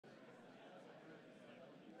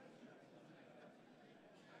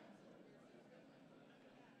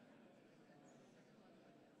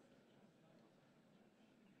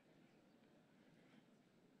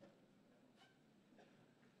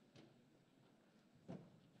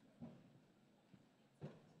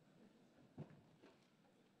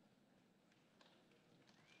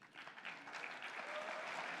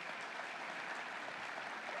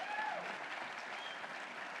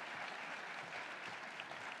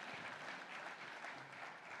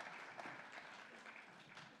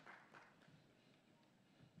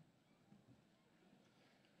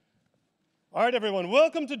All right, everyone,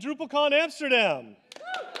 welcome to DrupalCon Amsterdam.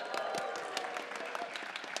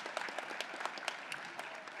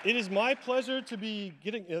 It is my pleasure to be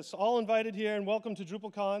getting us all invited here, and welcome to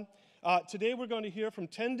DrupalCon. Today we're going to hear from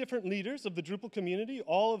 10 different leaders of the Drupal community,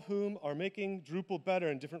 all of whom are making Drupal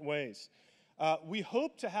better in different ways. We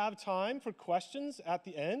hope to have time for questions at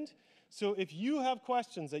the end, so if you have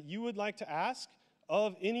questions that you would like to ask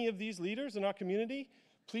of any of these leaders in our community,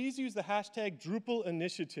 please use the hashtag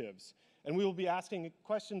DrupalInitiatives. And we will be asking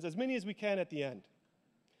questions, as many as we can, at the end.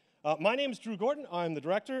 My name is Drew Gordon. I'm the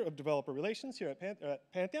Director of Developer Relations here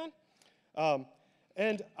at Pantheon.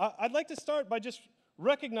 And I'd like to start by just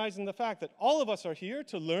recognizing the fact that all of us are here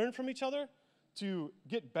to learn from each other, to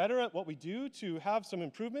get better at what we do, to have some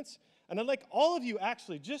improvements. And I'd like all of you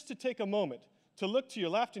actually just to take a moment to look to your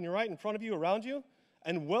left and your right, in front of you, around you,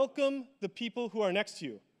 and welcome the people who are next to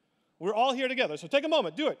you. We're all here together, so take a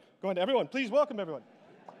moment, do it. Go ahead, everyone, please welcome everyone.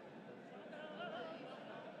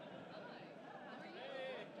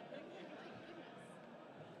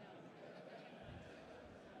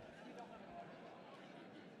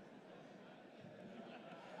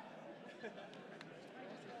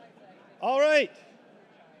 All right.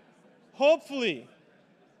 Hopefully,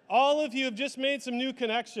 all of you have just made some new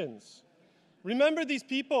connections. Remember these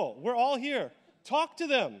people. We're all here. Talk to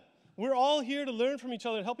them. We're all here to learn from each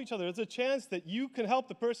other and help each other. There's a chance that you can help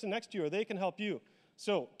the person next to you or they can help you.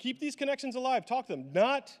 So keep these connections alive. Talk to them.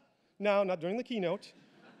 Not now, not during the keynote,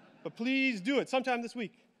 but please do it sometime this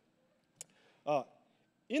week.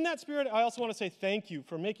 In that spirit, I also want to say thank you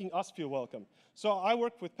for making us feel welcome. So I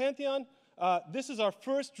work with Pantheon. This is our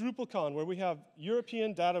first DrupalCon where we have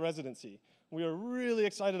European data residency. We are really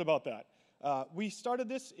excited about that. We started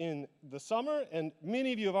this in the summer, and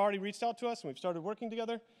many of you have already reached out to us, and we've started working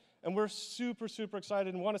together. And we're super, super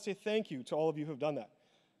excited and want to say thank you to all of you who have done that.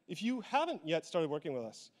 If you haven't yet started working with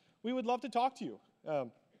us, we would love to talk to you.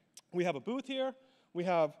 We have a booth here.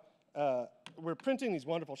 We're printing these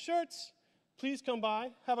wonderful shirts. Please come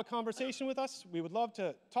by, have a conversation with us. We would love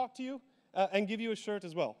to talk to you and give you a shirt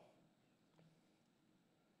as well.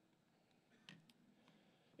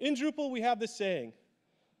 In Drupal, we have this saying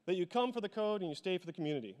that you come for the code and you stay for the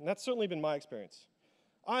community. And that's certainly been my experience.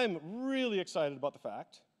 I'm really excited about the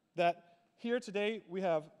fact that here today we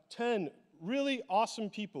have 10 really awesome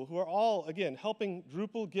people who are all, again, helping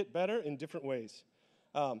Drupal get better in different ways.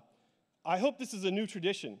 I hope this is a new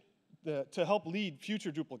tradition to help lead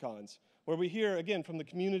future DrupalCons, where we hear, again, from the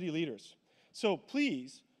community leaders. So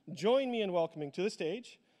please join me in welcoming to the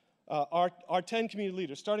stage our 10 community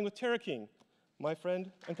leaders, starting with Tara King, my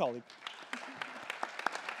friend and colleague.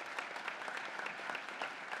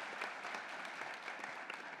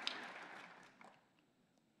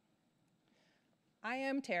 I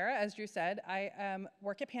am Tara, as Drew said. I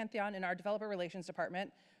work at Pantheon in our developer relations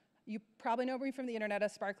department. You probably know me from the internet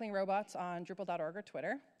as Sparkling Robots on Drupal.org or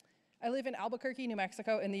Twitter. I live in Albuquerque, New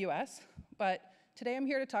Mexico in the US, but today I'm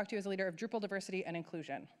here to talk to you as a leader of Drupal Diversity and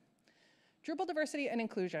Inclusion. Drupal Diversity and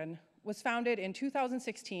Inclusion was founded in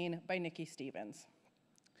 2016 by Nikki Stevens.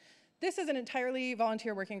 This is an entirely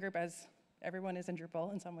volunteer working group, as everyone is in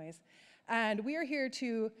Drupal in some ways. And we are here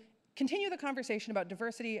to continue the conversation about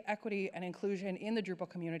diversity, equity, and inclusion in the Drupal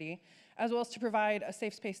community, as well as to provide a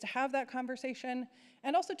safe space to have that conversation,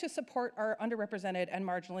 and also to support our underrepresented and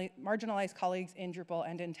marginalized colleagues in Drupal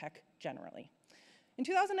and in tech generally. In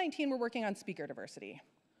 2019, we're working on speaker diversity.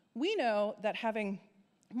 We know that having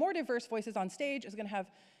more diverse voices on stage is going to have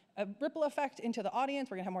a ripple effect into the audience.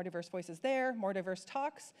 We're going to have more diverse voices there, more diverse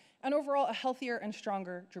talks, and overall a healthier and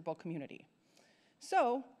stronger Drupal community.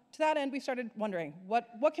 So to that end, we started wondering,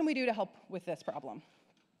 what can we do to help with this problem?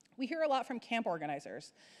 We hear a lot from camp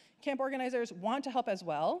organizers. Camp organizers want to help as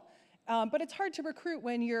well, but it's hard to recruit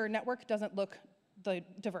when your network doesn't look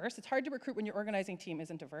diverse. It's hard to recruit when your organizing team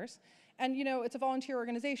isn't diverse. And you know, it's a volunteer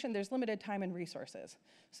organization, there's limited time and resources.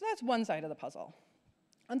 So that's one side of the puzzle.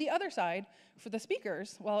 On the other side, for the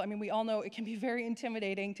speakers, well, I mean, we all know it can be very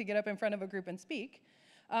intimidating to get up in front of a group and speak.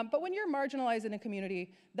 But when you're marginalized in a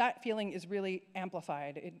community, that feeling is really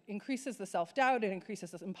amplified. It increases the self-doubt, it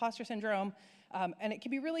increases the imposter syndrome, and it can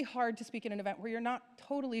be really hard to speak at an event where you're not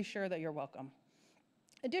totally sure that you're welcome.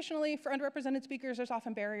 Additionally, for underrepresented speakers, there's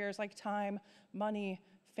often barriers like time, money,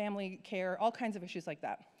 family care, all kinds of issues like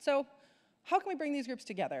that. So how can we bring these groups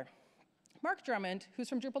together? Mark Drummond, who's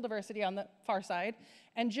from Drupal Diversity on the far side,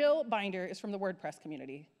 and Jill Binder is from the WordPress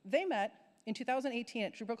community. They met in 2018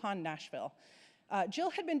 at DrupalCon Nashville. Jill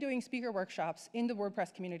had been doing speaker workshops in the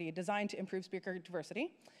WordPress community designed to improve speaker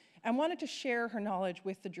diversity and wanted to share her knowledge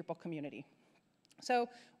with the Drupal community. So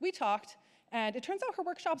we talked, and it turns out her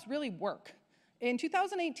workshops really work. In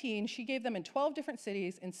 2018, she gave them in 12 different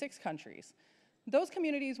cities in 6 countries. Those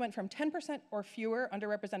communities went from 10% or fewer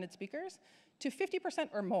underrepresented speakers to 50%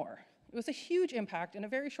 or more. It was a huge impact in a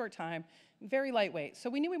very short time, very lightweight. So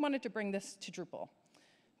we knew we wanted to bring this to Drupal,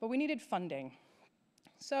 but we needed funding.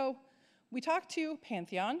 So we talked to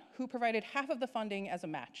Pantheon, who provided half of the funding as a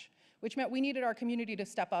match, which meant we needed our community to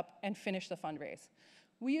step up and finish the fundraise.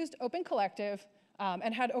 We used Open Collective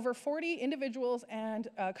and had over 40 individuals and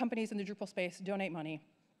companies in the Drupal space donate money.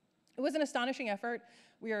 It was an astonishing effort.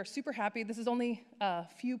 We are super happy. This is only a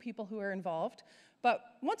few people who are involved. But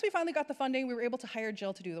once we finally got the funding, we were able to hire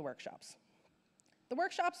Jill to do the workshops. The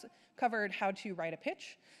workshops covered how to write a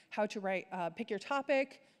pitch, how to pick your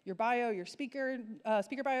topic, your bio, your speaker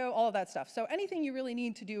bio, all of that stuff. So anything you really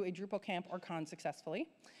need to do a Drupal camp or con successfully,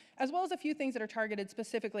 as well as a few things that are targeted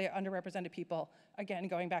specifically at underrepresented people, again,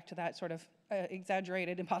 going back to that sort of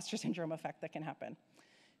exaggerated imposter syndrome effect that can happen.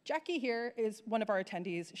 Jackie here is one of our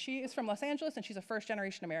attendees. She is from Los Angeles, and she's a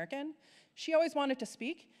first-generation American. She always wanted to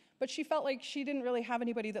speak, but she felt like she didn't really have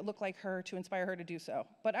anybody that looked like her to inspire her to do so.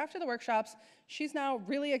 But after the workshops, she's now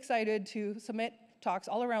really excited to submit talks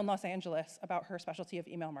all around Los Angeles about her specialty of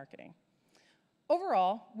email marketing.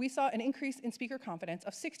 Overall, we saw an increase in speaker confidence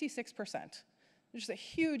of 66%, which is a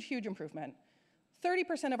huge, huge improvement.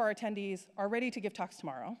 30% of our attendees are ready to give talks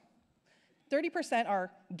tomorrow. 30%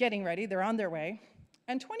 are getting ready, they're on their way.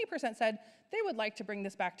 And 20% said they would like to bring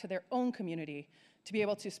this back to their own community to be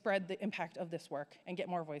able to spread the impact of this work and get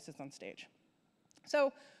more voices on stage.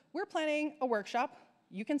 So we're planning a workshop.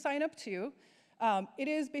 You can sign up too. It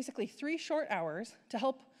is basically 3 short hours to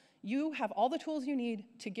help you have all the tools you need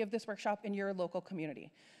to give this workshop in your local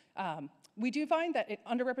community. We do find that an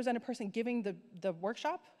underrepresented person giving the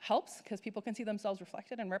workshop helps because people can see themselves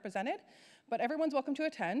reflected and represented, but everyone's welcome to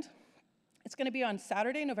attend. It's going to be on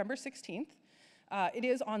Saturday, November 16th. It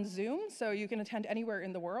is on Zoom, so you can attend anywhere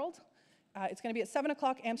in the world. It's going to be at 7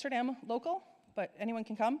 o'clock Amsterdam local, but anyone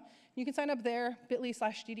can come. You can sign up there,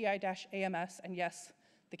 bit.ly/DDI-AMS, and yes,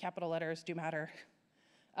 the capital letters do matter.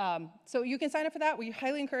 So you can sign up for that. We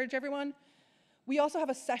highly encourage everyone. We also have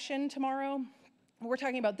a session tomorrow. We're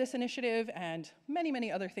talking about this initiative and many,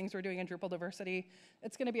 many other things we're doing in Drupal diversity.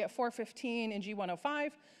 It's going to be at 4:15 in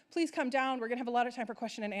G105. Please come down. We're going to have a lot of time for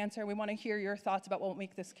question and answer. We want to hear your thoughts about what will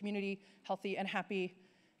make this community healthy and happy.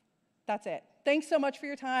 That's it. Thanks so much for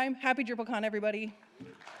your time. Happy DrupalCon, everybody.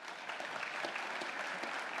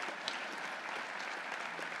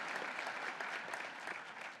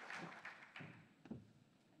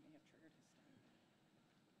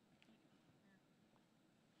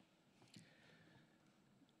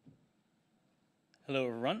 Hello,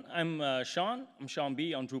 everyone. I'm Sean. I'm Sean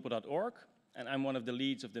B. on Drupal.org, and I'm one of the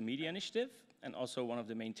leads of the Media Initiative, and also one of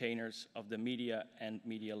the maintainers of the Media and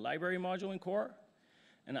Media Library module in Core.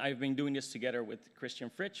 And I've been doing this together with Christian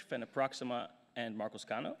Fritsch, Fenne Proxima, and Marcos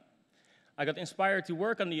Cano. I got inspired to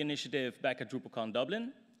work on the initiative back at DrupalCon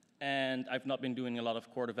Dublin, and I've not been doing a lot of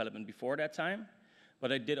core development before that time,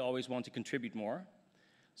 but I did always want to contribute more.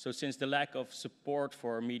 So since the lack of support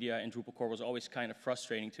for media in Drupal core was always kind of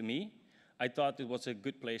frustrating to me, I thought it was a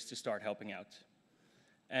good place to start helping out.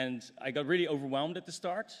 And I got really overwhelmed at the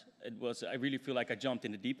start. I really feel like I jumped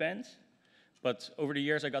in the deep end. But over the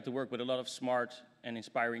years, I got to work with a lot of smart and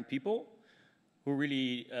inspiring people who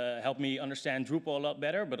really helped me understand Drupal a lot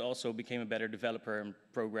better, but also became a better developer and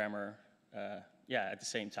programmer at the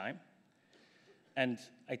same time. And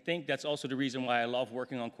I think that's also the reason why I love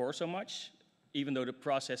working on core so much. Even though the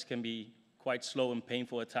process can be quite slow and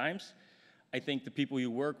painful at times, I think the people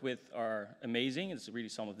you work with are amazing. It's really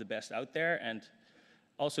some of the best out there. And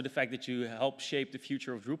also the fact that you help shape the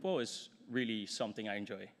future of Drupal is really something I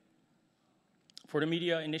enjoy. For the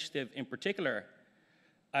media initiative in particular,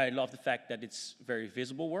 I love the fact that it's very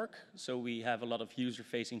visible work. So we have a lot of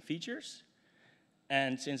user-facing features.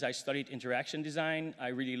 And since I studied interaction design, I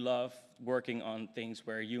really love working on things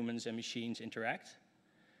where humans and machines interact.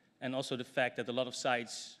 And also the fact that a lot of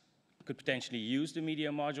sites could potentially use the media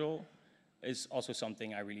module is also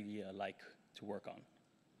something I really like to work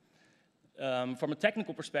on. From a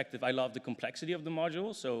technical perspective, I love the complexity of the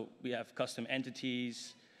module. So we have custom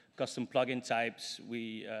entities, custom plugin types,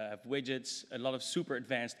 we have widgets, a lot of super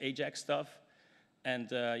advanced AJAX stuff. And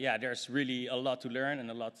there's really a lot to learn and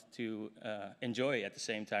a lot to enjoy at the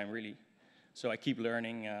same time, really. So I keep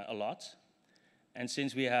learning a lot. And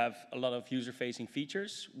since we have a lot of user-facing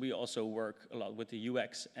features, we also work a lot with the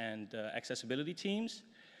UX and accessibility teams.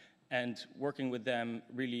 And working with them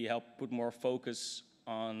really helped put more focus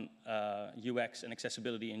on UX and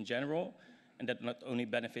accessibility in general. And that not only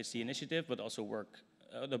benefits the initiative, but also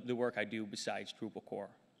the work I do besides Drupal core.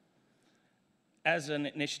 As an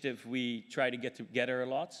initiative, we try to get together a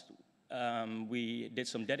lot. We did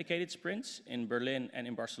some dedicated sprints in Berlin and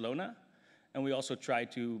in Barcelona. And we also try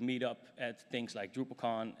to meet up at things like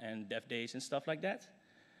DrupalCon and Dev Days and stuff like that.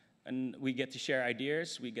 And we get to share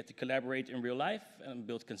ideas, we get to collaborate in real life and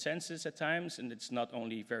build consensus at times. And it's not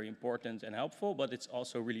only very important and helpful, but it's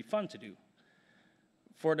also really fun to do.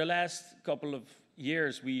 For the last couple of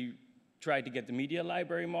years, we tried to get the media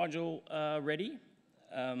library module ready.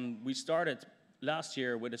 We started last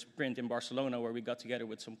year with a sprint in Barcelona where we got together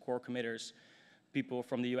with some core committers, people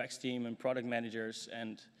from the UX team and product managers,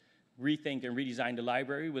 and rethink and redesign the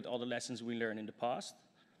library with all the lessons we learned in the past.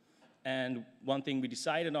 And one thing we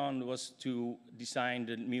decided on was to design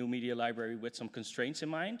the new media library with some constraints in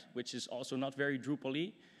mind, which is also not very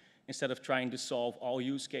Drupal-y. Instead of trying to solve all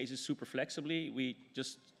use cases super flexibly, we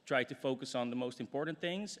just try to focus on the most important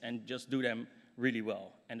things and just do them really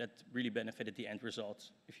well. And that really benefited the end result,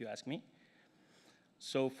 if you ask me.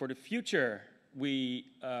 So for the future, we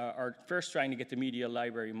are first trying to get the media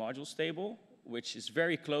library module stable, which is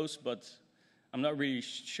very close, but I'm not really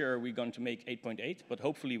sure we're going to make 8.8, but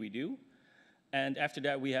hopefully we do. And after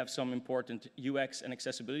that, we have some important UX and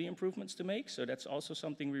accessibility improvements to make, so that's also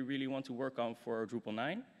something we really want to work on for Drupal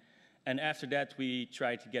 9. And after that, we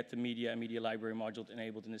try to get the media and media library module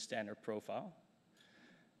enabled in the standard profile.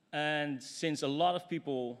 And since a lot of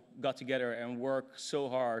people got together and worked so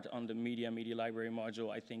hard on the media library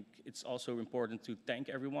module, I think it's also important to thank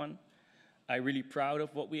everyone. I'm really proud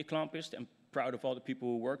of what we accomplished and proud of all the people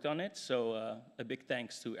who worked on it, so a big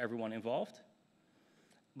thanks to everyone involved.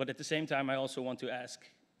 But at the same time, I also want to ask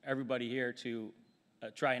everybody here to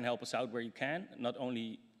try and help us out where you can, not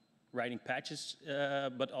only writing patches,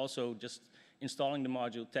 but also just installing the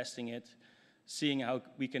module, testing it, seeing how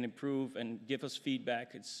we can improve and give us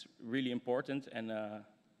feedback. It's really important, and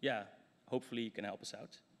yeah, hopefully you can help us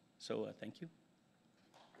out. So thank you.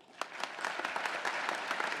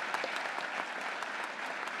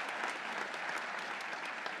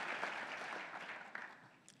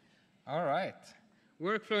 All right.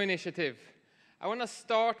 Workflow initiative. I want to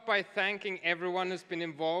start by thanking everyone who's been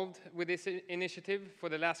involved with this initiative for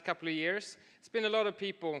the last couple of years. It's been a lot of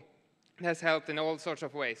people that has helped in all sorts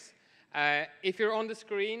of ways. If you're on the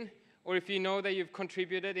screen, or if you know that you've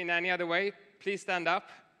contributed in any other way, please stand up.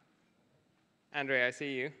 Andrea, I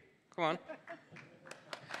see you. Come on.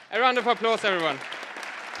 A round of applause, everyone.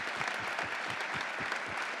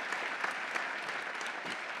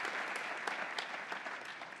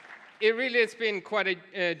 It really has been quite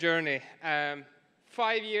a journey.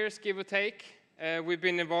 5 years, give or take, we've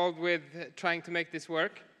been involved with trying to make this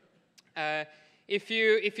work. If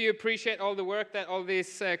you appreciate all the work that all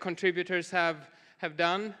these contributors have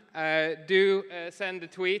done, do send a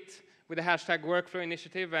tweet with the hashtag Workflow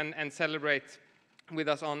Initiative and celebrate with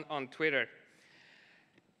us on Twitter.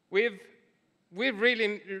 We've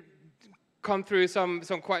really come through some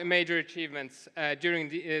quite major achievements during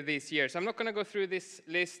these years. I'm not going to go through this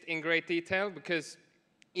list in great detail because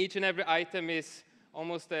each and every item is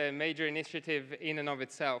almost a major initiative in and of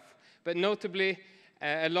itself. But notably,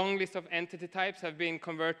 a long list of entity types have been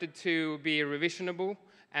converted to be revisionable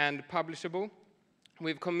and publishable.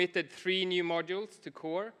 We've committed 3 new modules to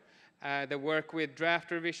core that work with draft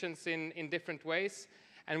revisions in different ways.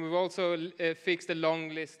 And we've also fixed a long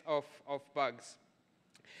list of bugs.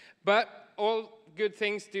 But all good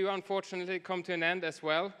things do unfortunately come to an end as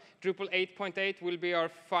well. Drupal 8.8 will be our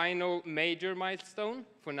final major milestone,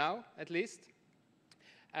 for now at least.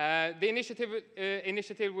 The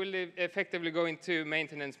initiative will effectively go into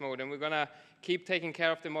maintenance mode, and we're going to keep taking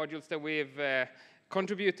care of the modules that we've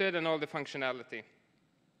contributed and all the functionality.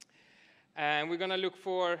 And we're going to look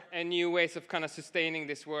for new ways of kind of sustaining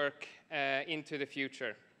this work into the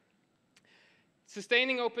future.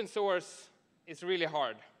 Sustaining open source is really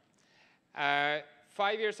hard. 5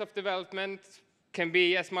 years of development can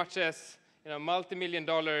be as much as multi-million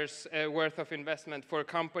dollars worth of investment for a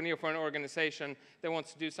company or for an organization that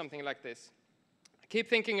wants to do something like this. I keep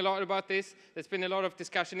thinking a lot about this. There's been a lot of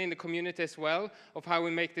discussion in the community as well of how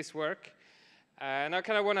we make this work. And I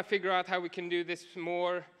kind of want to figure out how we can do this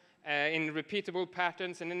more in repeatable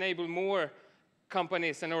patterns and enable more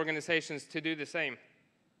companies and organizations to do the same.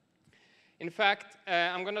 In fact,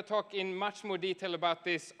 I'm going to talk in much more detail about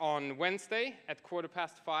this on Wednesday at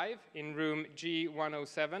 5:15 in room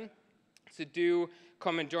G107. So do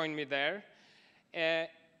come and join me there.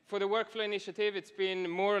 For the Workflow Initiative, it's been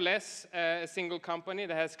more or less a single company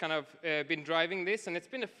that has kind of been driving this, and it's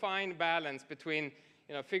been a fine balance between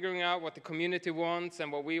figuring out what the community wants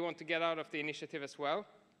and what we want to get out of the initiative as well.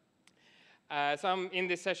 In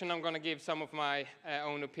this session, I'm going to give some of my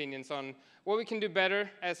own opinions on what we can do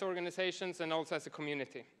better as organizations and also as a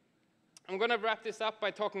community. I'm going to wrap this up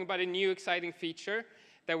by talking about a new exciting feature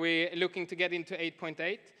that we're looking to get into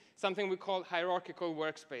 8.8, something we call hierarchical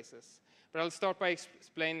workspaces. But I'll start by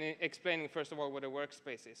explaining first of all what a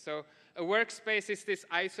workspace is. So a workspace is this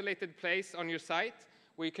isolated place on your site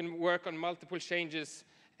where you can work on multiple changes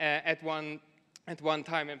at one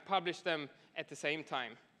time and publish them at the same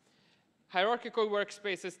time. Hierarchical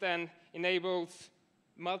workspaces then enables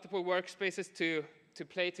multiple workspaces to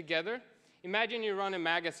play together. Imagine you run a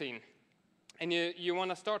magazine and you want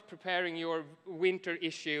to start preparing your winter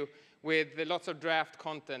issue with lots of draft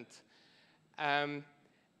content.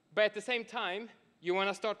 But at the same time, you want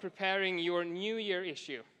to start preparing your New Year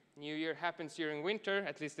issue. New Year happens during winter,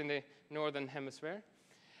 at least in the Northern Hemisphere.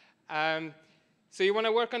 So you want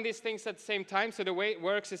to work on these things at the same time. So the way it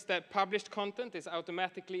works is that published content is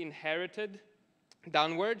automatically inherited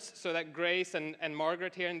downwards, so that Grace and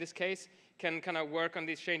Margaret here in this case can kind of work on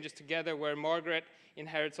these changes together, where Margaret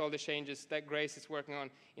inherits all the changes that Grace is working on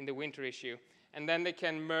in the winter issue. And then they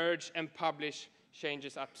can merge and publish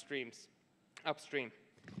changes upstream.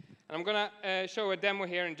 And I'm going to show a demo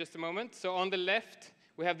here in just a moment. So on the left,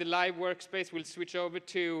 we have the live workspace. We'll switch over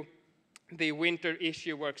to the winter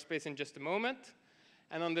issue workspace in just a moment.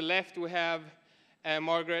 And on the left, we have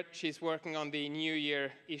Margaret. She's working on the New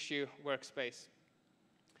Year issue workspace.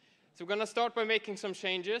 So we're going to start by making some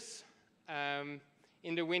changes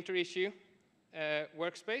in the winter issue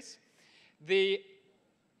workspace. The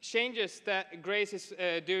changes that Grace is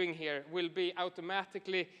doing here will be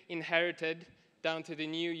automatically inherited down to the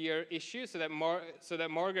New Year issue, so that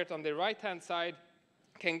Margaret on the right-hand side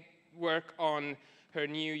can work on her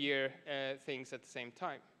New Year things at the same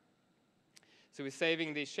time. So we're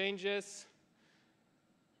saving these changes,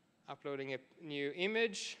 uploading a new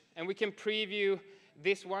image, and we can preview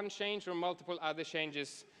this one change or multiple other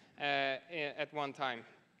changes at one time.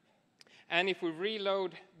 And if we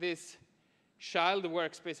reload this child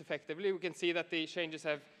workspace effectively, we can see that the changes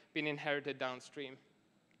have been inherited downstream.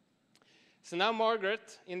 So now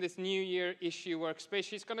Margaret, in this New Year issue workspace,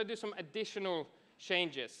 she's going to do some additional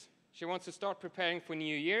changes. She wants to start preparing for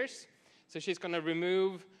New Year's. So she's going to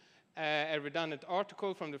remove a redundant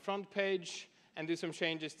article from the front page and do some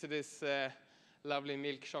changes to this lovely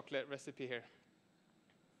milk chocolate recipe here.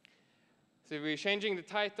 So we're changing the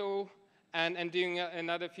title and doing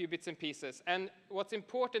another few bits and pieces. And what's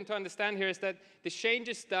important to understand here is that the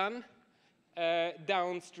changes done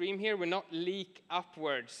downstream here will not leak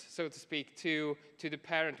upwards, so to speak, to the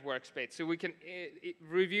parent workspace. So we can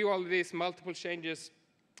review all of these multiple changes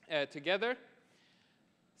together.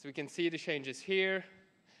 So we can see the changes here.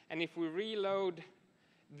 And if we reload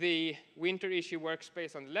the winter issue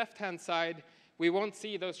workspace on the left-hand side, we won't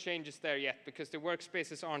see those changes there yet because the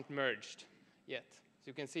workspaces aren't merged yet. So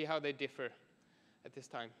you can see how they differ at this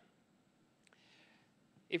time.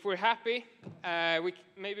 If we're happy, we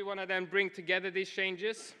maybe want to then bring together these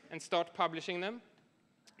changes and start publishing them.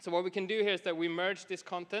 So what we can do here is that we merge this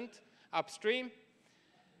content upstream.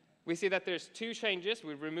 We see that there's two changes.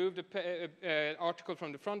 We removed an article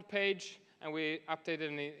from the front page, and we updated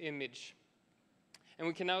an image. And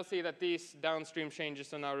we can now see that these downstream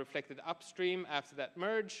changes are now reflected upstream after that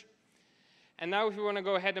merge. And now if we want to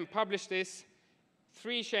go ahead and publish this,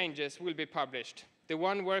 3 changes will be published. The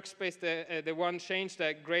one workspace, the one change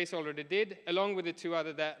that Grace already did, along with the 2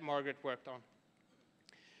 other that Margaret worked on.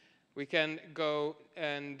 We can go,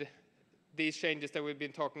 and these changes that we've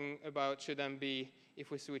been talking about should then be if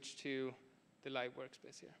we switch to the live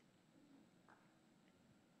workspace here.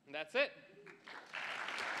 And that's it.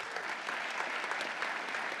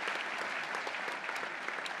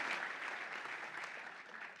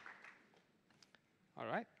 All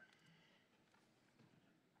right.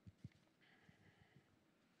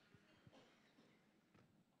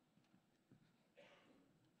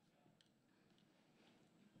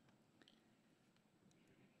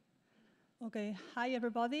 Okay, hi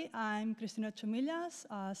everybody. I'm Cristina Chumillas,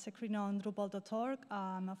 secretary on Drupal.org.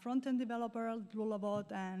 I'm a front-end developer at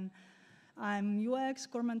Drupal, and I'm UX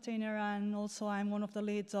core maintainer, and also I'm one of the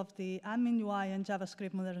leads of the Admin UI and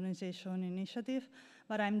JavaScript modernization initiative.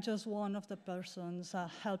 But I'm just one of the persons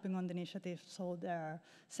helping on the initiative, so there are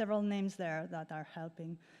several names there that are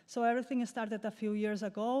helping. So everything started a few years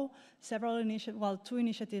ago. 2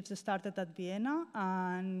 initiatives started at Vienna,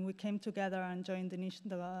 and we came together and joined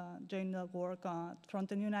the work at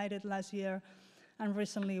Frontend United last year. And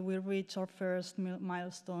recently we reached our first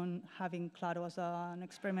milestone, having Claro as an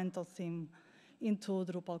experimental theme into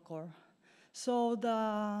Drupal core. So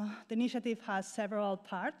the initiative has several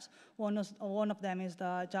parts. One of them is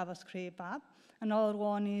the JavaScript app. Another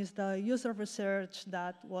one is the user research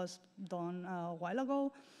that was done a while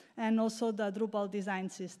ago, and also the Drupal design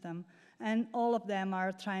system. And all of them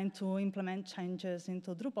are trying to implement changes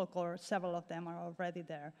into Drupal core. Several of them are already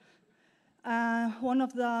there. One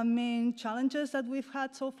of the main challenges that we've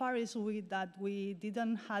had so far is that we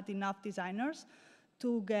didn't have enough designers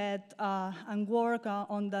to get and work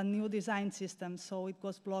on the new design system. So it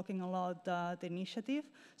was blocking a lot the initiative.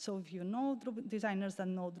 So if you know designers that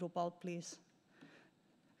know Drupal, please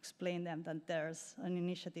explain them that there's an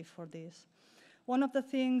initiative for this. One of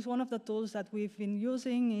the tools that we've been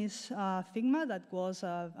using is Figma. That was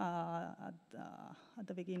at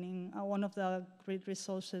the beginning one of the great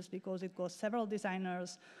resources because it was several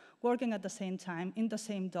designers working at the same time in the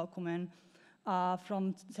same document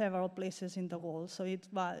from several places in the world. So it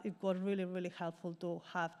was really, really helpful to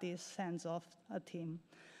have this sense of a team.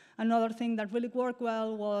 Another thing that really worked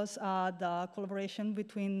well was the collaboration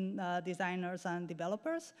between designers and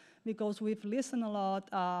developers, because we've listened a lot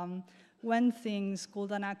when things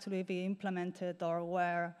couldn't actually be implemented or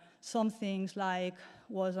where some things like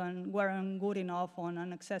weren't good enough on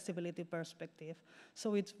an accessibility perspective.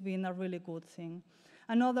 So it's been a really good thing.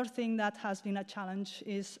 Another thing that has been a challenge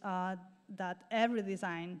is that every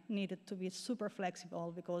design needed to be super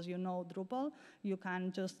flexible, because you know Drupal, you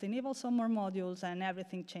can just enable some more modules and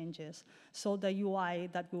everything changes. So the UI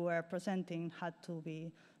that we were presenting had to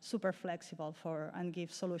be super flexible and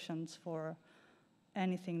give solutions for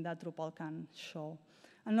anything that Drupal can show.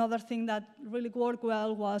 Another thing that really worked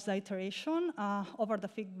well was the iteration over the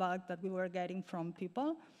feedback that we were getting from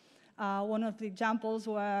people. One of the examples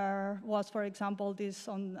was, for example, this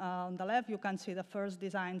on the left. You can see the first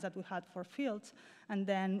designs that we had for fields, and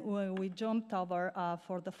then we jumped over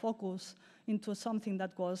for the focus into something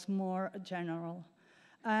that was more general.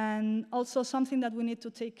 And also something that we need to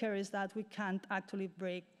take care is that we can't actually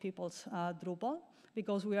break people's Drupal,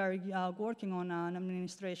 because we are working on an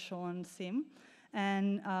administration theme.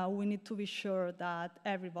 And we need to be sure that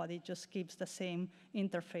everybody just keeps the same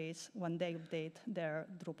interface when they update their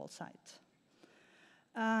Drupal site.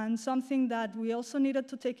 And something that we also needed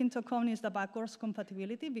to take into account is the backwards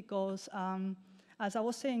compatibility, because as I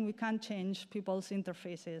was saying, we can't change people's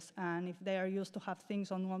interfaces. And if they are used to have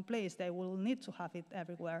things on one place, they will need to have it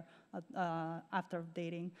everywhere after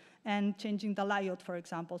updating. And changing the layout, for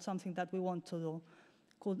example, something that we want to do,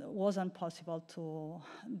 wasn't possible to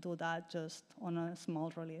do that just on a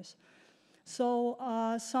small release. So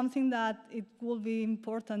something that it will be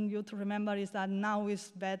important you to remember is that now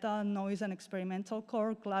is beta, now is an experimental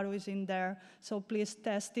core, Claro is in there, so please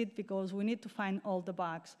test it, because we need to find all the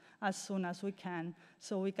bugs as soon as we can,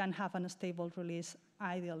 so we can have a stable release,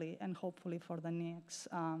 ideally, and hopefully for the next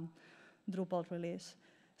Drupal release.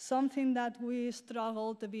 Something that we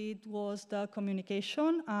struggled a bit was the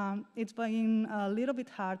communication. It's been a little bit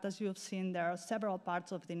hard, as you've seen. There are several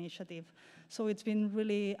parts of the initiative. So it's been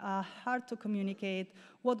really hard to communicate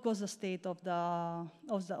what was the state of the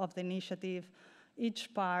initiative,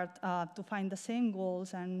 each part to find the same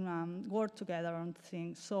goals and work together on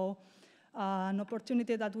things. So an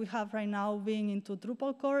opportunity that we have right now being into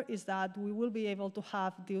Drupal core is that we will be able to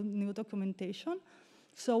have the new documentation.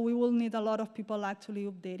 So we will need a lot of people actually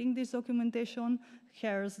updating this documentation.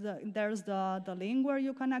 There's the link where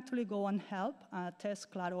you can actually go and help,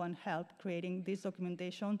 test Claro and help creating this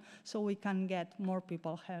documentation, so we can get more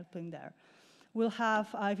people helping there. We'll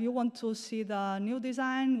have, if you want to see the new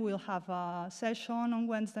design, we'll have a session on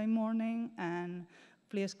Wednesday morning, and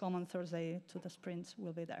please come on Thursday to the sprints.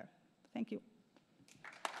 We'll be there. Thank you.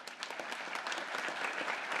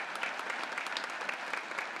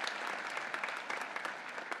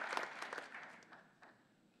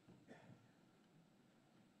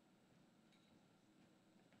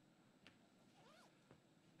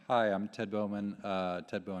 Hi, I'm Ted Bowman,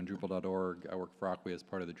 Drupal.org. I work for Acquia as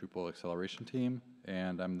part of the Drupal acceleration team,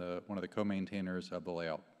 and I'm one of the co-maintainers of the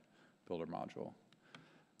Layout Builder module.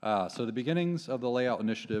 So the beginnings of the Layout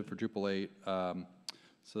initiative for Drupal 8,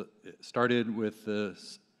 so it started with the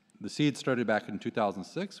seed started back in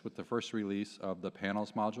 2006 with the first release of the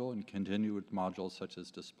Panels module, and continued with modules such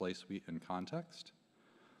as Display Suite and Context.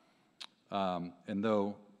 And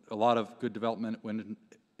though a lot of good development went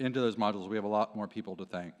into those modules, we have a lot more people to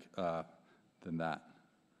thank than that.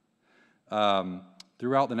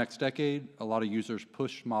 Throughout the next decade, a lot of users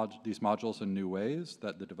pushed these modules in new ways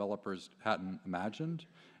that the developers hadn't imagined,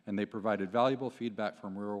 and they provided valuable feedback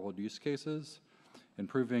from real-world use cases,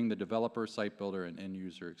 improving the developer, site builder, and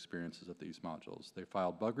end-user experiences of these modules. They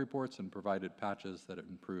filed bug reports and provided patches that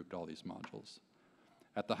improved all these modules.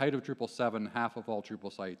 At the height of Drupal 7, half of all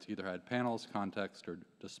Drupal sites either had panels, context, or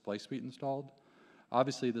display suite installed.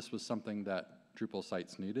 Obviously, this was something that Drupal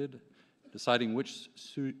sites needed. Deciding which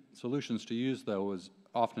solutions to use, though, was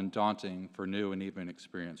often daunting for new and even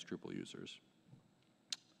experienced Drupal users.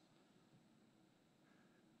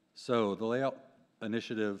 So the layout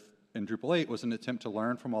initiative in Drupal 8 was an attempt to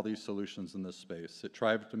learn from all these solutions in this space. It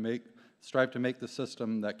strived to make the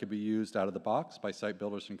system that could be used out of the box by site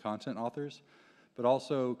builders and content authors, but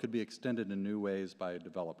also could be extended in new ways by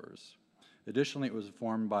developers. Additionally, it was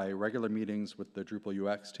formed by regular meetings with the Drupal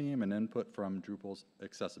UX team and input from Drupal's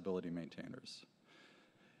accessibility maintainers.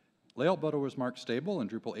 Layout Builder was marked stable in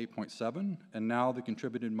Drupal 8.7, and now the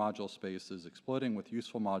contributed module space is exploding with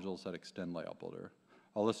useful modules that extend Layout Builder.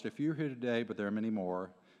 I'll list a few here today, but there are many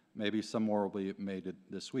more. Maybe some more will be made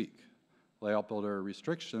this week. Layout Builder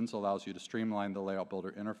Restrictions allows you to streamline the Layout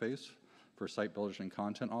Builder interface for site builders and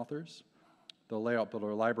content authors. The Layout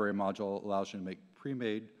Builder Library module allows you to make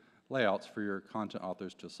pre-made layouts for your content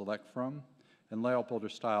authors to select from. And Layout Builder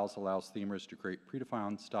Styles allows themers to create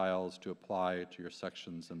predefined styles to apply to your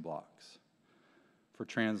sections and blocks. For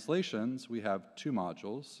translations, we have two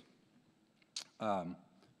modules.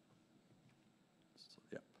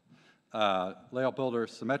 Layout Builder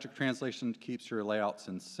Symmetric Translation keeps your layouts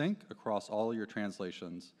in sync across all your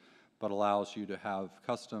translations, but allows you to have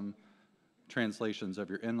custom translations of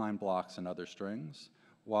your inline blocks and other strings,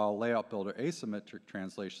 while Layout Builder Asymmetric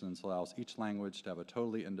Translations allows each language to have a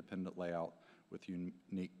totally independent layout with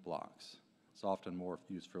unique blocks. It's often more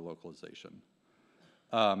used for localization.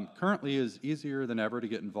 Currently, it is easier than ever to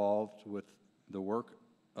get involved with the work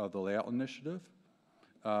of the Layout Initiative.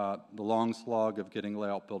 The long slog of getting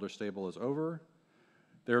Layout Builder stable is over.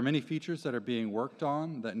 There are many features that are being worked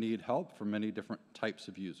on that need help from many different types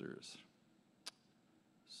of users.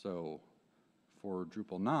 So for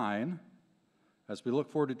Drupal 9, as we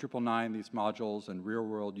look forward to Drupal 9, these modules and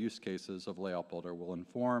real-world use cases of Layout Builder will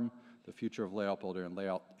inform the future of Layout Builder and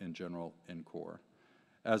layout in general in core.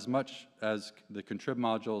 As much as the contrib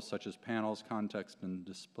modules such as panels, context, and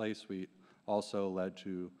display suite also led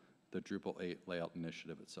to the Drupal 8 layout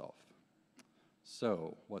initiative itself.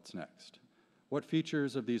 So what's next? What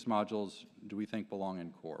features of these modules do we think belong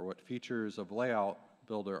in core? What features of Layout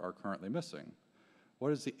Builder are currently missing?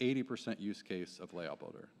 What is the 80% use case of Layout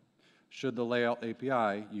Builder? Should the Layout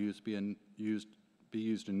API be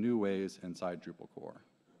used in new ways inside Drupal core?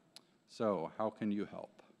 So how can you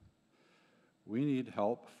help? We need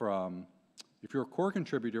help from, if you're a core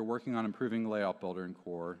contributor working on improving Layout Builder in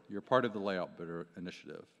core, you're part of the Layout Builder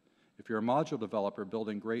initiative. If you're a module developer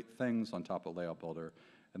building great things on top of Layout Builder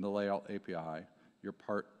and the Layout API, you're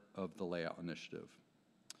part of the Layout initiative.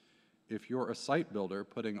 If you're a site builder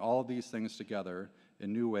putting all of these things together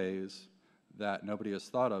in new ways that nobody has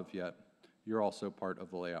thought of yet, you're also part of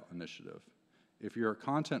the Layout initiative. If you're a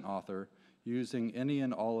content author using any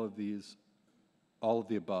and all of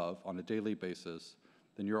the above on a daily basis,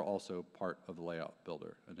 then you're also part of the Layout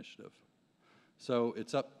Builder initiative. So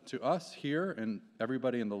it's up to us here and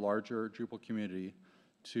everybody in the larger Drupal community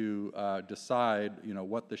to decide,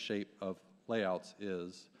 what the shape of layouts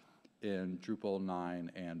is in Drupal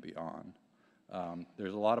 9 and beyond.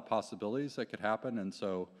 There's a lot of possibilities that could happen, and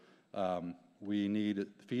so we need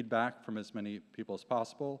feedback from as many people as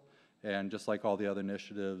possible. And just like all the other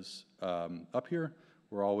initiatives up here,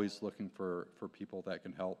 we're always looking for people that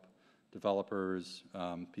can help, developers,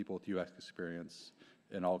 people with UX experience,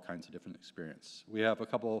 and all kinds of different experience. We have a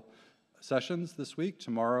couple sessions this week.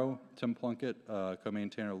 Tomorrow, Tim Plunkett,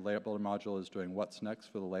 co-maintainer of the Layout Builder module, is doing What's Next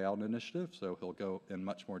for the Layout Initiative, so he'll go in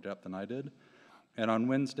much more depth than I did. And on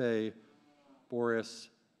Wednesday, Boyan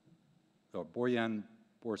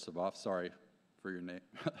Borsavov, sorry for your name,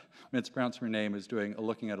 mispronouncing your name, is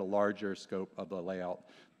looking at a larger scope of the Layout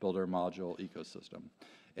Builder module ecosystem.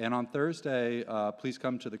 And on Thursday, please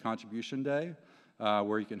come to the Contribution Day,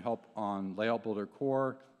 where you can help on Layout Builder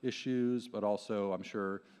core issues, but also, I'm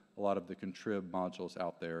sure, a lot of the contrib modules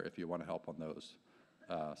out there if you want to help on those.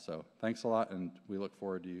 So thanks a lot, and we look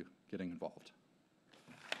forward to you getting involved.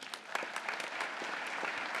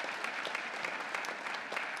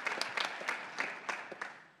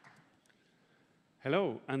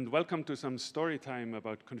 Hello, and welcome to some story time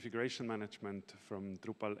about configuration management from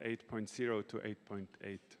Drupal 8.0 to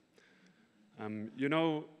 8.8.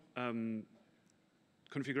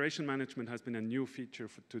 Configuration management has been a new feature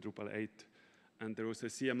to Drupal 8, and there was a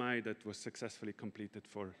CMI that was successfully completed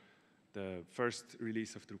for the first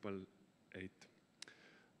release of Drupal 8.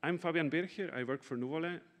 I'm Fabian Bircher. I work for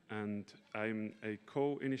Nuvole, and I'm a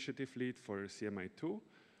co-initiative lead for CMI 2,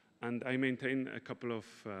 and I maintain a couple of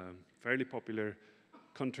fairly popular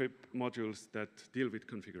contrib modules that deal with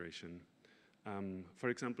configuration. For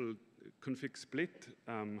example, config split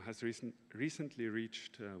has recently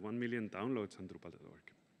reached 1 million downloads on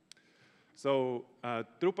Drupal.org. So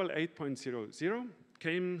Drupal 8.00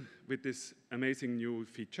 came with this amazing new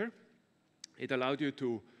feature. It allowed you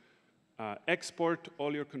to export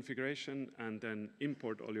all your configuration and then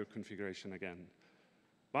import all your configuration again.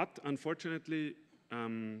 But unfortunately,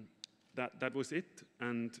 that was it.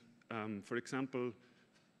 And for example,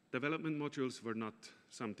 development modules were not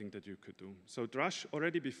something that you could do. So Drush,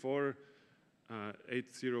 already before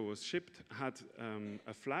 8.0 was shipped, had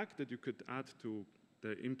a flag that you could add to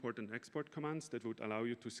the import and export commands that would allow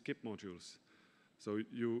you to skip modules. So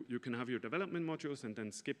you can have your development modules and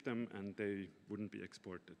then skip them, and they wouldn't be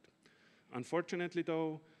exported. Unfortunately,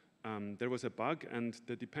 though, there was a bug, and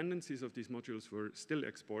the dependencies of these modules were still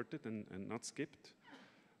exported and not skipped.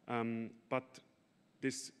 But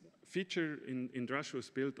this feature in Drush was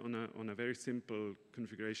built on a very simple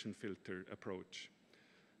configuration filter approach.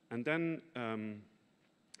 And then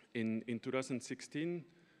in 2016,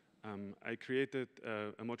 I created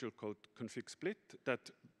a module called config split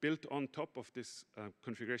that built on top of this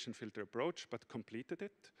configuration filter approach, but completed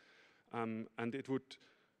it. And it would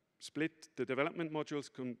split the development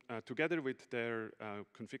modules together with their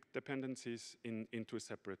config dependencies into a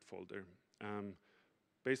separate folder.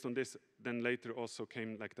 Based on this, then later also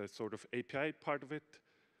came like the sort of API part of it,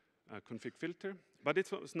 config filter. But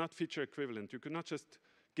it was not feature equivalent. You could not just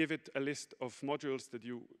give it a list of modules that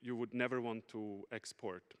you would never want to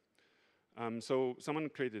export. So someone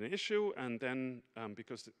created an issue, and then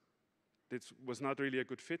because this was not really a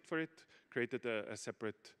good fit for it, created a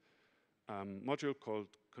separate module called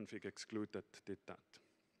config exclude that did that.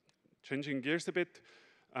 Changing gears a bit,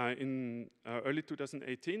 in early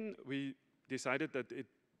 2018, we decided that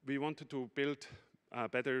we wanted to build a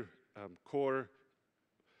better core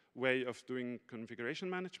way of doing configuration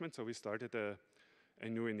management, so we started a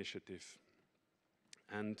new initiative.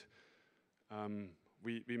 And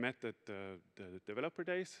we met at the developer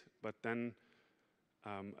days, but then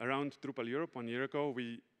around Drupal Europe 1 year ago,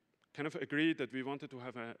 we kind of agreed that we wanted to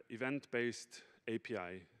have an event-based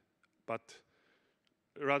API, but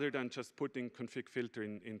rather than just putting config filter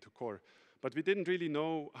into core. But we didn't really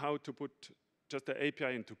know how to put just the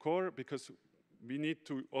API into core, because we need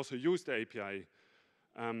to also use the API.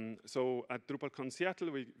 So at DrupalCon Seattle,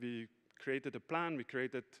 we created a plan. We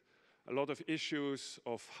created a lot of issues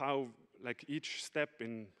of how, like, each step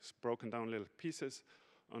in broken down little pieces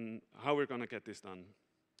on how we're going to get this done.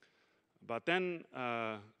 But then,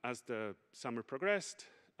 as the summer progressed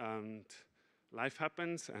and life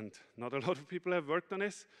happens, and not a lot of people have worked on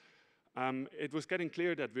this, it was getting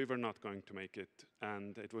clear that we were not going to make it,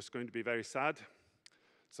 and it was going to be very sad.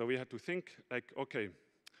 So we had to think, like, okay,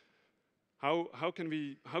 how can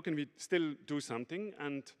we still do something?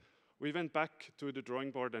 And we went back to the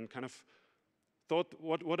drawing board and kind of thought,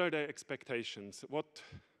 what are the expectations?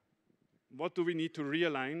 What do we need to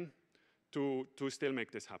realign to still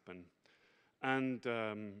make this happen? And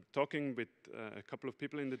talking with a couple of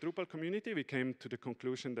people in the Drupal community, we came to the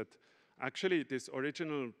conclusion that actually this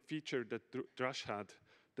original feature that Drush had,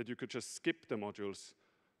 that you could just skip the modules,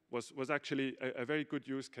 was actually a very good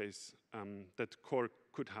use case that core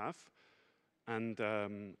could have. And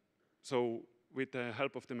so with the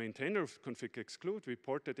help of the maintainer of config exclude, we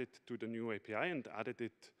ported it to the new API and added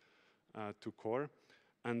it to core.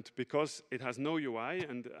 And because it has no UI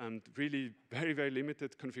and really very, very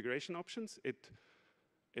limited configuration options, it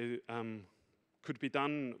could be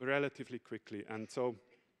done relatively quickly. And so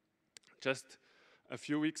just a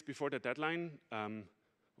few weeks before the deadline,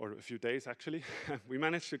 or a few days actually, we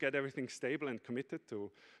managed to get everything stable and committed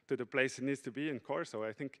to the place it needs to be in core. So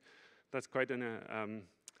I think that's quite a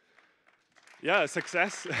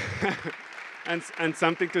success and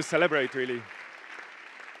something to celebrate, really.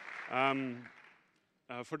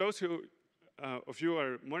 For those of you who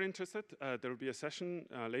are more interested, there will be a session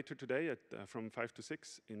later today from 5 to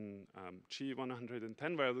 6 in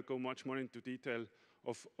G110, where I will go much more into detail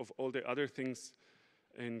of all the other things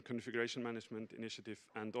in configuration management initiative,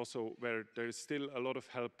 and also where there is still a lot of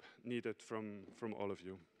help needed from all of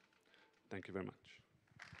you. Thank you very much.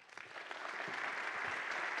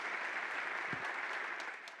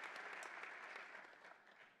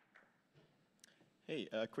 Hey,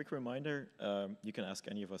 a quick reminder, you can ask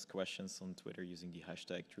any of us questions on Twitter using the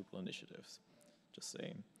hashtag Drupal Initiatives. Just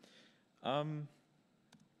saying.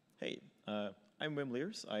 Hey, I'm Wim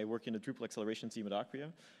Leers. I work in the Drupal acceleration team at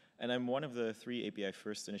Acquia, and I'm one of the 3 API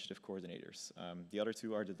First initiative coordinators. The other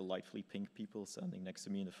 2 are the delightfully pink people standing next to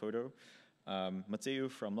me in the photo. Matteo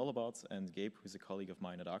from Lullabot and Gabe, who's a colleague of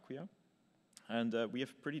mine at Acquia. And we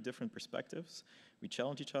have pretty different perspectives. We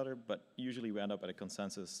challenge each other, but usually we end up at a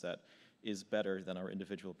consensus that is better than our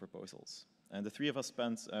individual proposals. And the three of us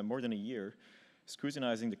spent more than a year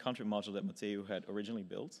scrutinizing the contrib module that Matteo had originally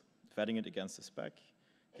built, vetting it against the spec,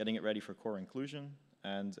 getting it ready for core inclusion,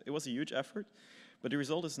 and it was a huge effort, but the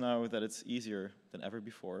result is now that it's easier than ever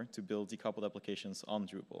before to build decoupled applications on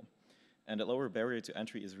Drupal. And that lower barrier to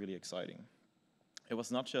entry is really exciting. It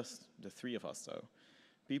was not just the three of us, though.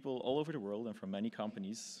 People all over the world and from many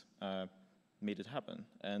companies made it happen,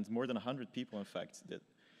 and more than 100 people, in fact, did.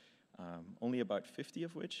 Only about 50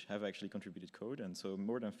 of which have actually contributed code, and so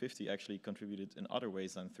more than 50 actually contributed in other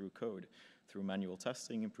ways than through code, through manual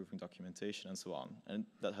testing, improving documentation, and so on, and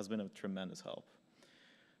that has been a tremendous help.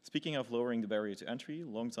 Speaking of lowering the barrier to entry,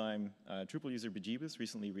 longtime Drupal user Bejibus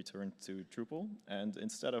recently returned to Drupal, and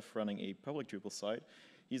instead of running a public Drupal site,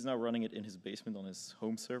 he's now running it in his basement on his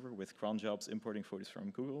home server with cron jobs importing photos from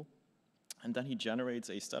Google. And then he generates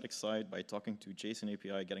a static site by talking to JSON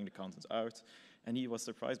API, getting the content out, and he was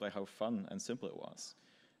surprised by how fun and simple it was.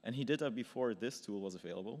 And he did that before this tool was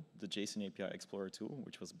available, the JSON API Explorer tool,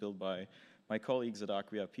 which was built by my colleagues at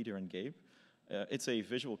Acquia, Peter and Gabe. It's a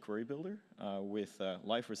visual query builder with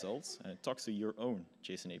live results, and it talks to your own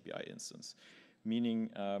JSON API instance, meaning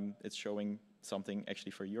it's showing something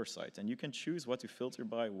actually for your site. And you can choose what to filter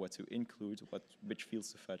by, what to include, which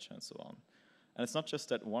fields to fetch, and so on. And it's not just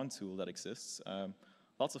that one tool that exists.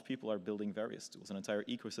 Lots of people are building various tools. An entire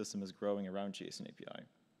ecosystem is growing around JSON API.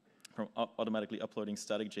 From automatically uploading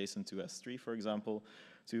static JSON to S3, for example,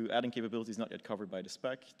 to adding capabilities not yet covered by the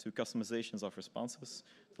spec, to customizations of responses,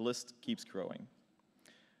 the list keeps growing.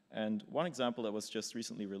 And one example that was just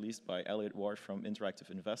recently released by Elliot Ward from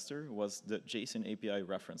Interactive Investor was the JSON API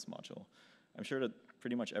reference module. I'm sure that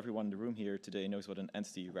pretty much everyone in the room here today knows what an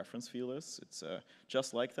entity reference field is. It's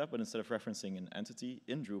just like that, but instead of referencing an entity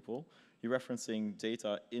in Drupal, you're referencing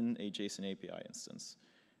data in a JSON API instance.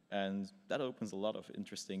 And that opens a lot of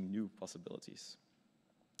interesting new possibilities.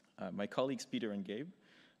 My colleagues Peter and Gabe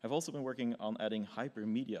have also been working on adding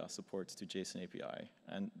hypermedia support to JSON API.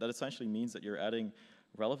 And that essentially means that you're adding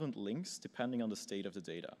relevant links depending on the state of the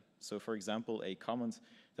data. So for example, a comment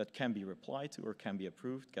that can be replied to or can be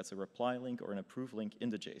approved gets a reply link or an approve link in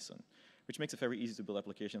the JSON, which makes it very easy to build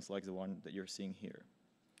applications like the one that you're seeing here.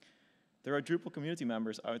 There are Drupal community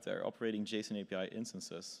members out there operating JSON API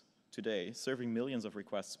instances today, serving millions of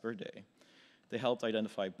requests per day. They helped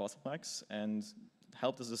identify bottlenecks and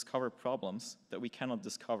helped us discover problems that we cannot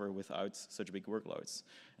discover without such big workloads.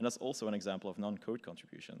 And that's also an example of non-code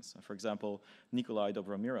contributions. For example, Nikolai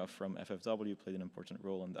Dobromira from FFW played an important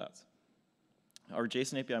role in that. Our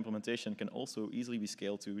JSON API implementation can also easily be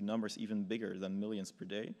scaled to numbers even bigger than millions per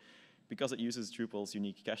day because it uses Drupal's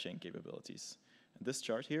unique caching capabilities. And this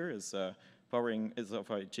chart here is of a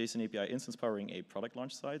JSON API instance powering a product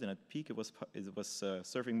launch site, and at peak it was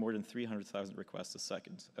serving more than 300,000 requests a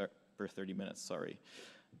second, per 30 minutes, sorry.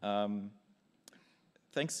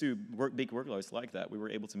 Thanks to big workloads like that, we were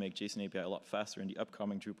able to make JSON API a lot faster in the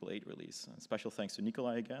upcoming Drupal 8 release. And special thanks to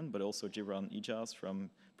Nikolai again, but also Gibran Ijaz from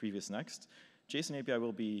previous Next. JSON API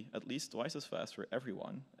will be at least twice as fast for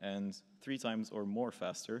everyone and 3 times or more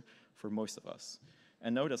faster for most of us.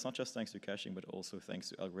 And no, that's not just thanks to caching, but also thanks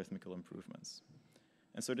to algorithmical improvements.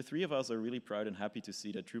 And so the three of us are really proud and happy to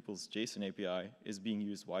see that Drupal's JSON API is being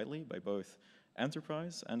used widely by both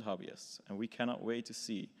enterprise and hobbyists. And we cannot wait to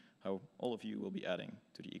see how all of you will be adding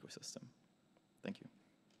to the ecosystem. Thank you.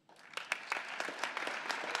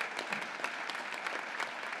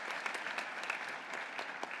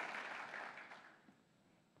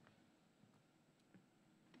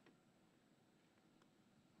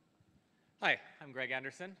 Hi, I'm Greg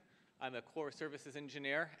Anderson. I'm a core services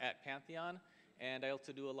engineer at Pantheon, and I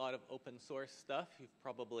also do a lot of open source stuff. You've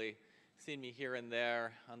probably seen me here and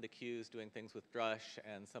there on the queues doing things with Drush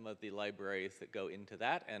and some of the libraries that go into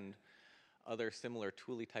that and other similar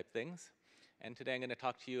tooly type things. And today I'm going to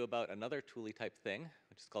talk to you about another tooly type thing,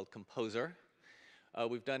 which is called Composer.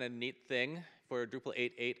 We've done a neat thing for Drupal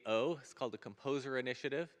 8.8.0. It's called the Composer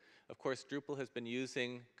Initiative. Of course, Drupal has been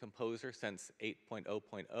using Composer since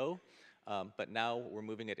 8.0.0. But now we're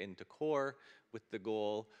moving it into core with the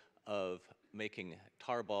goal of making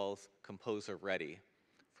tarballs Composer ready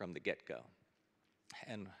from the get-go.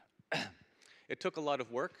 And it took a lot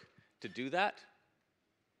of work to do that,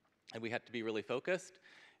 and we had to be really focused.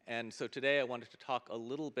 And so today I wanted to talk a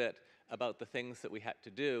little bit about the things that we had to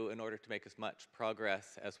do in order to make as much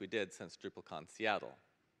progress as we did since DrupalCon Seattle.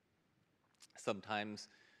 Sometimes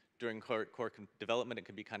during core development, it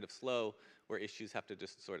can be kind of slow, where issues have to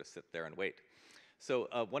just sort of sit there and wait. So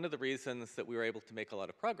one of the reasons that we were able to make a lot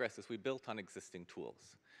of progress is we built on existing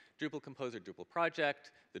tools. Drupal Composer, Drupal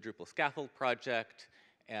Project, the Drupal Scaffold Project,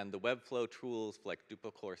 and the Webflow tools like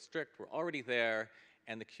Drupal Core Strict were already there,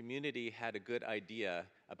 and the community had a good idea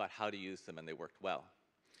about how to use them, and they worked well.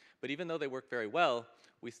 But even though they worked very well,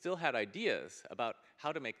 we still had ideas about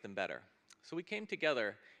how to make them better. So we came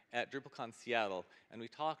together at DrupalCon Seattle, and we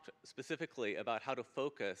talked specifically about how to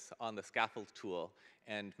focus on the scaffold tool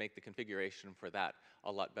and make the configuration for that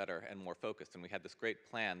a lot better and more focused. And we had this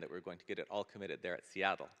great plan that we were going to get it all committed there at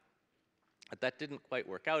Seattle. But that didn't quite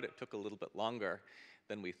work out. It took a little bit longer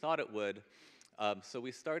than we thought it would. So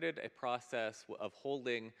we started a process of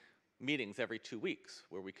holding meetings every 2 weeks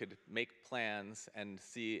where we could make plans and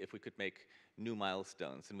see if we could make new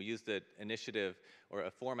milestones. And we used an initiative or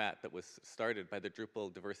a format that was started by the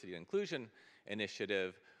Drupal Diversity and Inclusion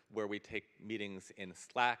Initiative, where we take meetings in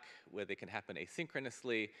Slack, where they can happen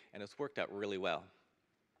asynchronously, and it's worked out really well.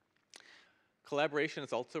 Collaboration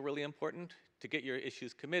is also really important. To get your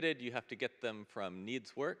issues committed, you have to get them from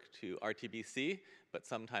needs work to RTBC, but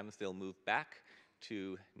sometimes they'll move back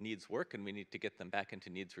to needs work, and we need to get them back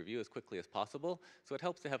into needs review as quickly as possible. So it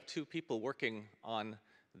helps to have 2 people working on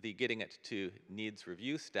the getting it to needs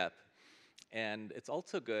review step. And it's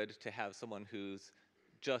also good to have someone who's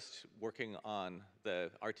just working on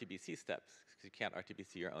the RTBC steps, because you can't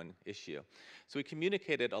RTBC your own issue. So we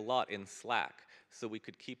communicated a lot in Slack, so we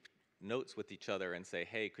could keep notes with each other and say,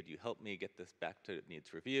 hey, could you help me get this back to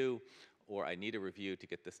needs review? Or I need a review to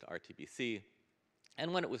get this to RTBC.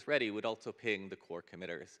 And when it was ready, we'd also ping the core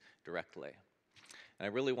committers directly. And I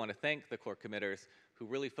really want to thank the core committers who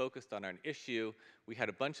really focused on an issue. We had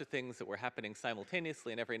a bunch of things that were happening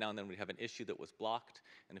simultaneously, and every now and then we'd have an issue that was blocked.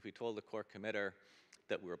 And if we told the core committer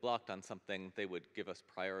that we were blocked on something, they would give us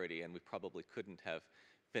priority, and we probably couldn't have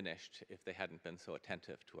finished if they hadn't been so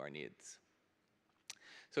attentive to our needs.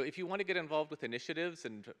 So if you want to get involved with initiatives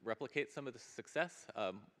and replicate some of the success,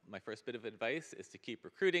 my first bit of advice is to keep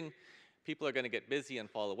recruiting. People are going to get busy and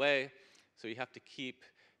fall away, so you have to keep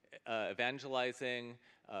evangelizing.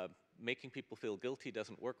 Making people feel guilty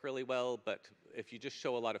doesn't work really well, but if you just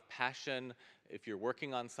show a lot of passion, if you're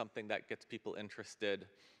working on something, that gets people interested,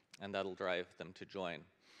 and that'll drive them to join.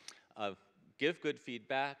 Give good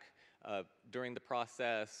feedback. During the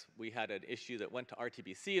process, we had an issue that went to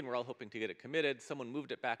RTBC, and we're all hoping to get it committed. Someone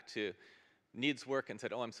moved it back to needs work and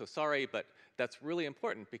said, oh, I'm so sorry, but that's really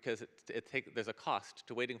important because there's a cost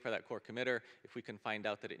to waiting for that core committer. If we can find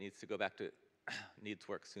out that it needs to go back to needs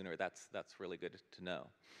work sooner, that's really good to know.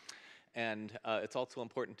 And it's also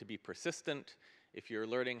important to be persistent. If you're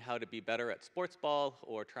learning how to be better at sports ball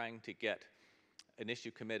or trying to get an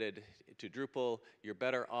issue committed to Drupal, you're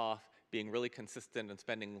better off being really consistent and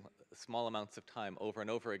spending small amounts of time over and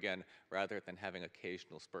over again rather than having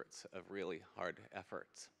occasional spurts of really hard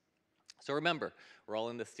efforts. So remember, we're all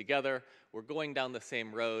in this together. We're going down the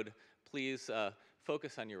same road. Please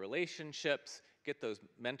focus on your relationships, get those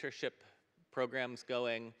mentorship programs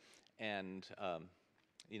going, and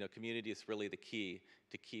community is really the key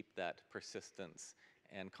to keep that persistence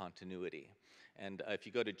and continuity. And if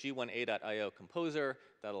you go to g1a.io composer,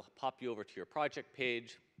 that'll pop you over to your project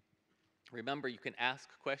page. Remember, you can ask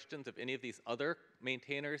questions of any of these other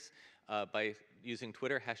maintainers by using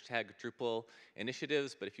Twitter, #Drupal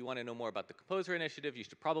initiatives. But if you want to know more about the Composer initiative, you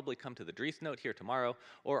should probably come to the Dries Note here tomorrow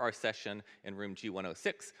or our session in room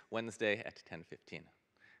G106, Wednesday at 10:15.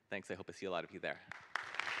 Thanks. I hope I see a lot of you there.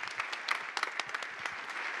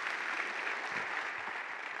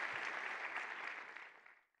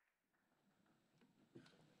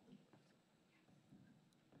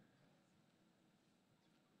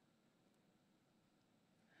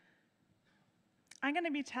 I'm going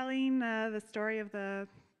to be telling the story of the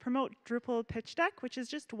Promote Drupal pitch deck, which is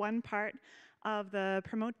just one part of the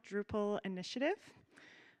Promote Drupal initiative.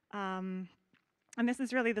 And this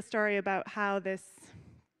is really the story about how this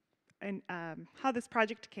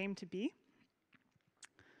project came to be.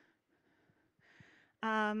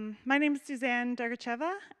 My name is Suzanne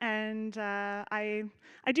Dergacheva, and I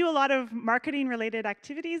do a lot of marketing-related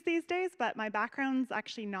activities these days, but my background's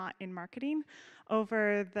actually not in marketing.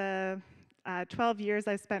 Over the 12 years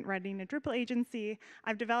I've spent running a Drupal agency,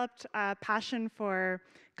 I've developed a passion for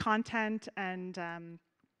content and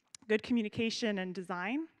good communication and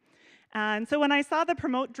design. And so when I saw the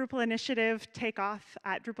Promote Drupal initiative take off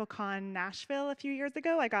at DrupalCon Nashville a few years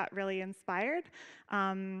ago, I got really inspired.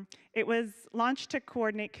 It was launched to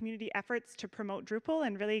coordinate community efforts to promote Drupal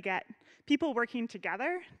and really get people working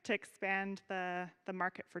together to expand the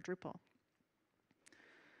market for Drupal.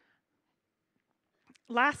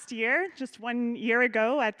 last year, just 1 year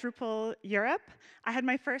ago at Drupal Europe, I had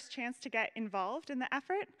my first chance to get involved in the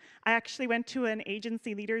effort. I actually went to an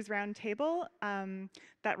agency leaders roundtable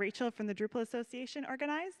that Rachel from the Drupal Association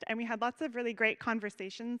organized, and we had lots of really great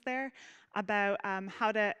conversations there about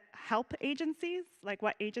how to help agencies, like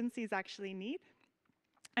what agencies actually need.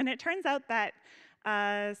 And it turns out that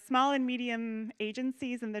small and medium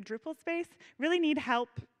agencies in the Drupal space really need help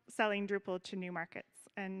selling Drupal to new markets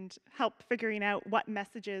and help figuring out what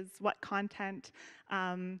messages, what content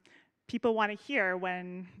people want to hear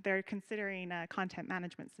when they're considering a content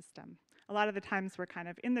management system. A lot of the times we're kind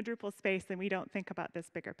of in the Drupal space and we don't think about this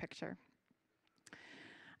bigger picture.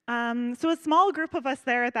 So a small group of us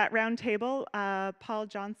there at that round table, Paul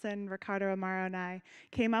Johnson, Ricardo Amaro, and I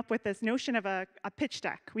came up with this notion of a pitch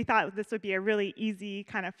deck. We thought this would be a really easy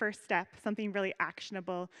kind of first step, something really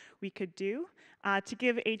actionable we could do to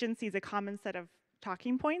give agencies a common set of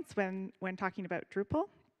talking points when talking about Drupal.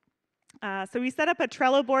 So we set up a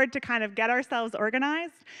Trello board to kind of get ourselves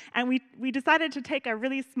organized, and we decided to take a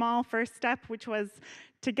really small first step, which was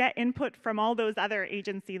to get input from all those other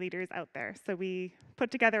agency leaders out there. So we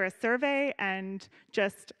put together a survey and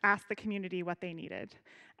just asked the community what they needed.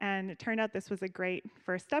 And it turned out this was a great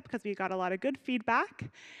first step because we got a lot of good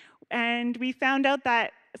feedback. And we found out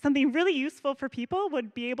that something really useful for people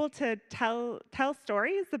would be able to tell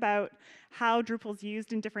stories about how Drupal's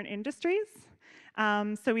used in different industries.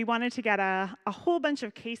 So we wanted to get a whole bunch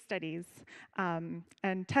of case studies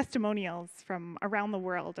and testimonials from around the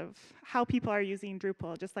world of how people are using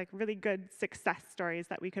Drupal, just like really good success stories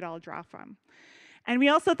that we could all draw from. And we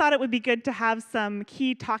also thought it would be good to have some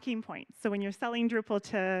key talking points. So when you're selling Drupal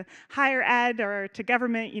to higher ed or to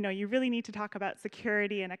government, you really need to talk about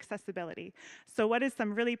security and accessibility. So what is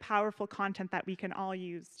some really powerful content that we can all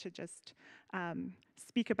use to just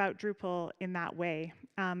speak about Drupal in that way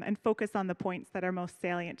and focus on the points that are most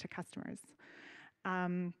salient to customers.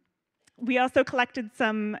 We also collected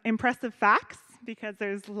some impressive facts because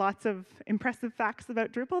there's lots of impressive facts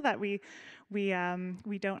about Drupal that we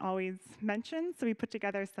don't always mention. So we put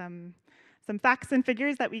together some facts and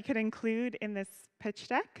figures that we could include in this pitch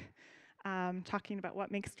deck, talking about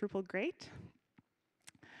what makes Drupal great.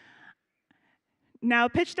 Now,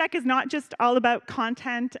 pitch deck is not just all about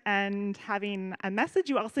content and having a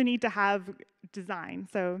message. You also need to have design.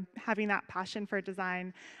 So having that passion for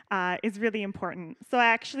design is really important. So I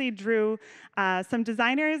actually drew some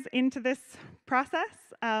designers into this process.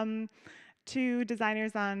 2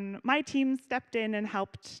 designers on my team stepped in and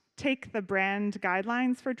helped take the brand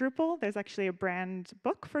guidelines for Drupal. There's actually a brand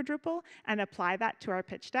book for Drupal, and apply that to our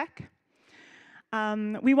pitch deck.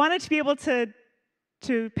 We wanted to be able to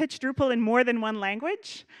pitch Drupal in more than one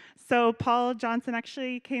language. So Paul Johnson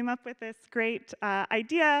actually came up with this great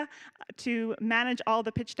idea to manage all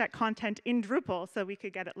the pitch deck content in Drupal so we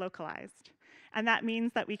could get it localized. And that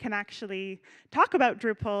means that we can actually talk about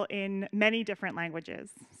Drupal in many different languages.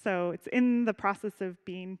 So it's in the process of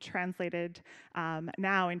being translated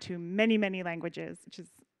now into many, many languages, which is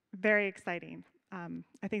very exciting.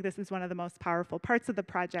 I think this is one of the most powerful parts of the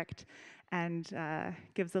project and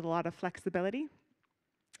gives it a lot of flexibility.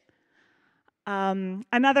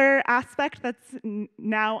 Another aspect that's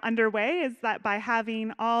now underway is that by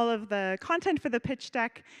having all of the content for the pitch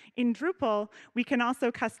deck in Drupal, we can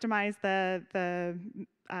also customize the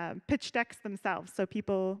pitch decks themselves. So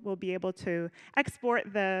people will be able to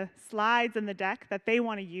export the slides in the deck that they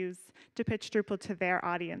want to use to pitch Drupal to their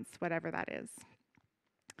audience, whatever that is.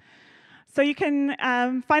 So you can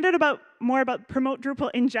find out more about Promote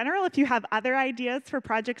Drupal in general if you have other ideas for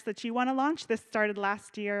projects that you want to launch. This started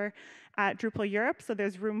last year at Drupal Europe, so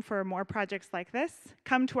there's room for more projects like this.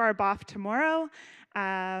 Come to our BOF tomorrow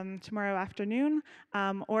afternoon,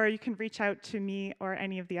 or you can reach out to me or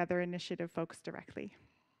any of the other initiative folks directly.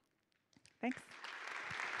 Thanks.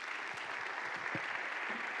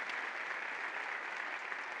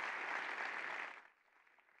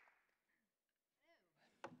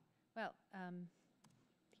 Well,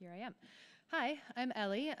 here I am. Hi, I'm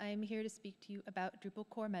Elli. I'm here to speak to you about Drupal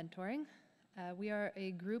core mentoring. We are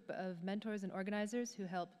a group of mentors and organizers who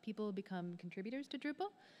help people become contributors to Drupal.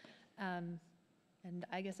 And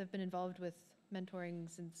I guess I've been involved with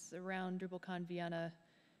mentoring since around DrupalCon Vienna,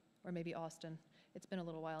 or maybe Austin. It's been a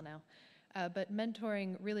little while now. But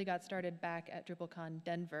mentoring really got started back at DrupalCon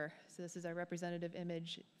Denver. So this is our representative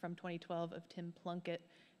image from 2012 of Tim Plunkett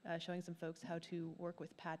showing some folks how to work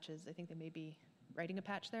with patches. I think they may be writing a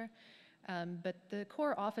patch there. But the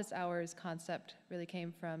core office hours concept really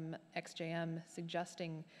came from XJM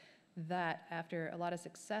suggesting that after a lot of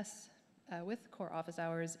success with core office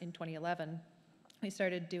hours in 2011, We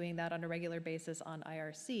started doing that on a regular basis on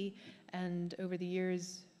IRC, and over the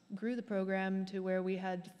years grew the program to where we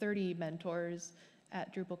had 30 mentors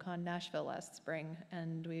at DrupalCon Nashville last spring,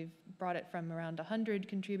 and we've brought it from around 100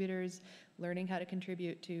 contributors learning how to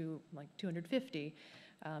contribute to like 250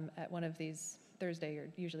 at one of these Thursday or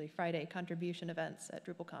usually Friday contribution events at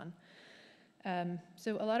DrupalCon.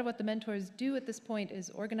 So a lot of what the mentors do at this point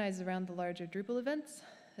is organize around the larger Drupal events,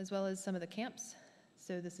 as well as some of the camps.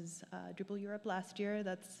 So this is Drupal Europe last year.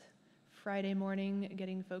 That's Friday morning,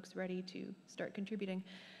 getting folks ready to start contributing.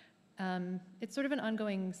 It's sort of an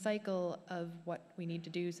ongoing cycle of what we need to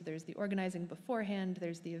do. So there's the organizing beforehand,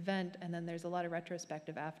 there's the event, and then there's a lot of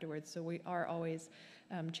retrospective afterwards. So we are always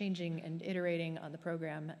changing and iterating on the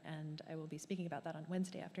program, and I will be speaking about that on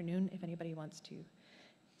Wednesday afternoon if anybody wants to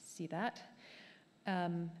see that.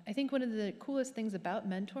 I think one of the coolest things about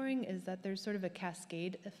mentoring is that there's sort of a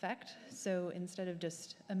cascade effect. So instead of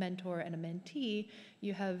just a mentor and a mentee,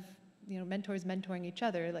 you have mentors mentoring each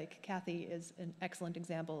other. Like Kathy is an excellent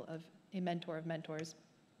example of a mentor of mentors.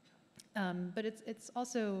 But it's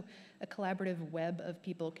also a collaborative web of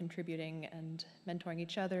people contributing and mentoring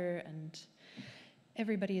each other, and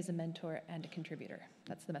everybody is a mentor and a contributor.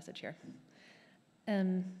 That's the message here.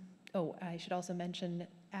 Oh, I should also mention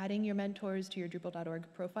adding your mentors to your Drupal.org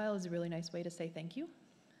profile is a really nice way to say thank you.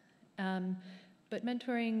 But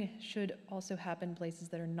mentoring should also happen places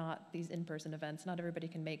that are not these in-person events. Not everybody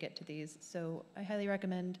can make it to these. So I highly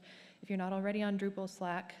recommend, if you're not already on Drupal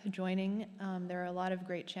Slack, joining. There are a lot of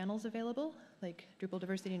great channels available, like Drupal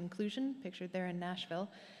Diversity and Inclusion, pictured there in Nashville,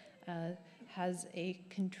 has a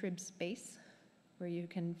contrib space where you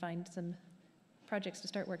can find some projects to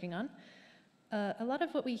start working on. A lot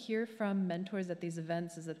of what we hear from mentors at these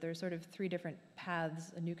events is that there are sort of 3 different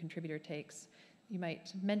paths a new contributor takes. You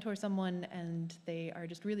might mentor someone and they are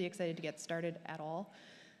just really excited to get started at all,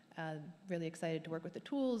 really excited to work with the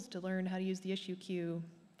tools, to learn how to use the issue queue,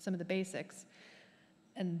 some of the basics,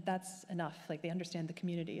 and that's enough. Like, they understand the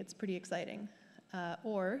community. It's pretty exciting.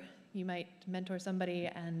 Or you might mentor somebody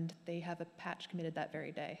and they have a patch committed that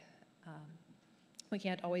very day. We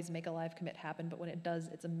can't always make a live commit happen, but when it does,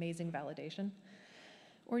 it's amazing validation.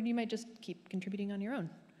 Or you might just keep contributing on your own.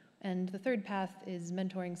 And the third path is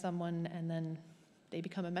mentoring someone and then they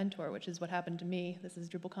become a mentor, which is what happened to me. This is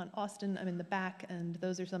DrupalCon Austin. I'm in the back, and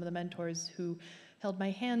those are some of the mentors who held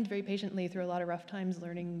my hand very patiently through a lot of rough times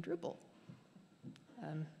learning Drupal.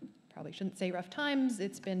 Probably shouldn't say rough times.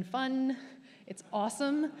 It's been fun. It's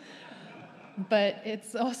awesome. But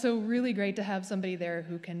it's also really great to have somebody there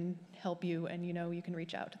who can help you, and you can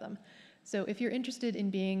reach out to them. So if you're interested in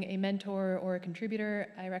being a mentor or a contributor,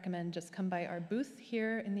 I recommend just come by our booth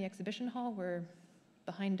here in the exhibition hall. We're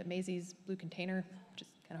behind Maisie's blue container, which is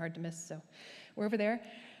kind of hard to miss, so we're over there.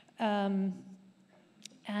 And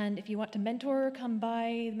if you want to mentor, come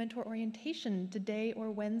by the mentor orientation today or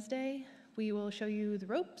Wednesday. We will show you the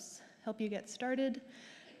ropes, help you get started.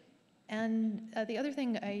 And the other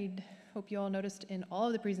thing I hope you all noticed in all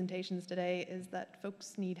of the presentations today is that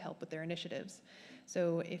folks need help with their initiatives.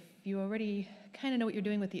 So if you already kind of know what you're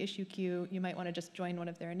doing with the issue queue, you might want to just join one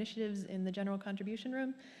of their initiatives in the general contribution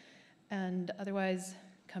room. And otherwise,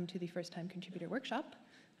 come to the First Time Contributor Workshop.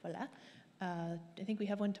 Voila. I think we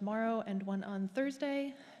have one tomorrow and one on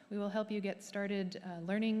Thursday. We will help you get started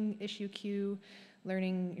learning issue queue,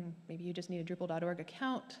 learning, maybe you just need a Drupal.org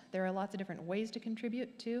account. There are lots of different ways to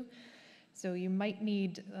contribute too. So you might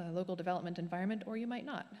need a local development environment, or you might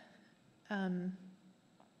not.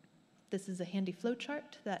 This is a handy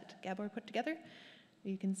flowchart that Gabor put together.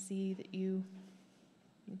 You can see that you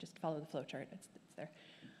just follow the flowchart. It's there.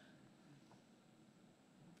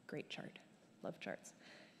 Great chart. Love charts.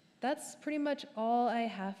 That's pretty much all I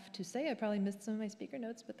have to say. I probably missed some of my speaker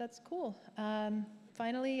notes, but that's cool.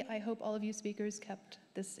 Finally, I hope all of you speakers kept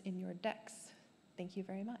this in your decks. Thank you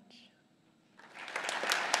very much.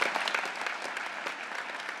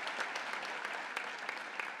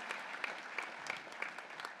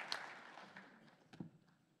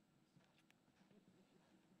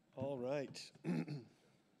 All right.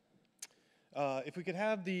 If we could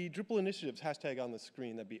have the Drupal Initiatives hashtag on the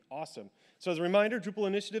screen, that'd be awesome. So as a reminder, Drupal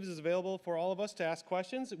Initiatives is available for all of us to ask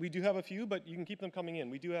questions. We do have a few, but you can keep them coming in.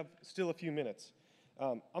 We do have still a few minutes.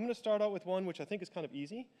 I'm going to start out with one which I think is kind of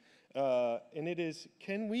easy, and it is,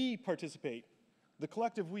 can we participate, the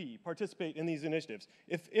collective we, participate in these initiatives?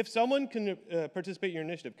 If someone can participate in your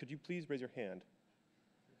initiative, could you please raise your hand?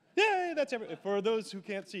 Yay, that's every, for those who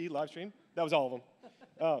can't see live stream, that was all of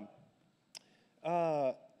them.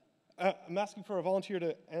 I'm asking for a volunteer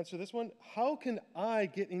to answer this one. How can I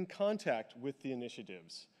get in contact with the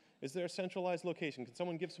initiatives? Is there a centralized location? Can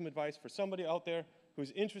someone give some advice for somebody out there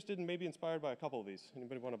who's interested and maybe inspired by a couple of these.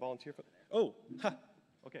 Anybody want to volunteer for? Oh, ha,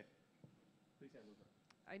 okay. Please hand those up.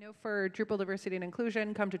 I know for Drupal diversity and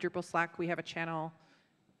inclusion, come to Drupal Slack. We have a channel,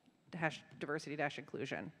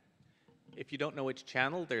 #diversity-inclusion. If you don't know which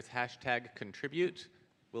channel, there's #contribute.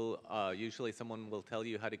 Usually someone will tell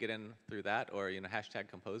you how to get in through that, or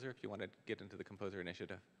 #composer if you want to get into the Composer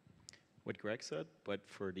initiative. What Greg said, but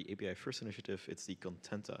for the API First initiative, it's the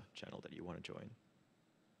Contenta channel that you want to join.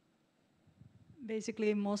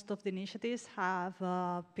 Basically, most of the initiatives have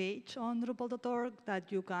a page on Drupal.org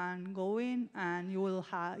that you can go in, and you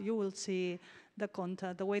will see the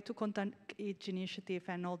content, the way to contact each initiative,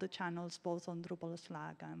 and all the channels, both on Drupal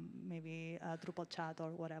Slack and maybe Drupal chat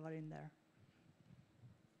or whatever in there.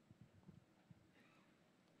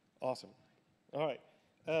 Awesome. All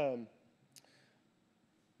right.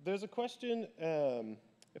 There's a question,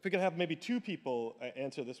 if we could have maybe two people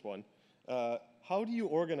answer this one. How do you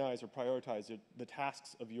organize or prioritize the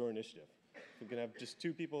tasks of your initiative? We can have just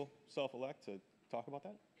two people self-elect to talk about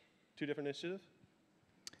that? Two different initiatives?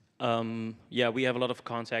 Yeah, we have a lot of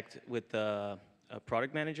contact with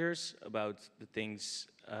product managers about the things,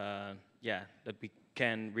 that we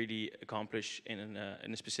can really accomplish in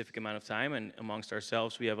a specific amount of time. And amongst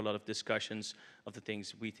ourselves, we have a lot of discussions of the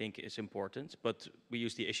things we think is important. But we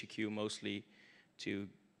use the issue queue mostly to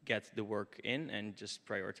get the work in and just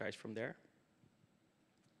prioritize from there.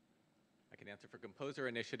 I can answer for Composer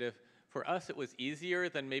initiative. For us, it was easier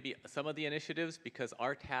than maybe some of the initiatives because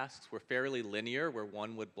our tasks were fairly linear, where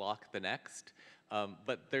one would block the next.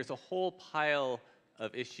 But there's a whole pile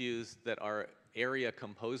of issues that are area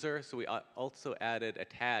Composer, so we also added a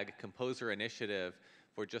tag, Composer initiative,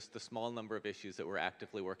 for just the small number of issues that we're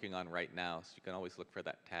actively working on right now. So you can always look for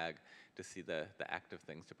that tag to see the active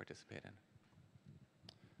things to participate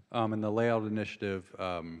in. In the layout initiative,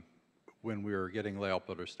 when we were getting Layout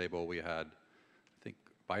Builder stable, we had, I think,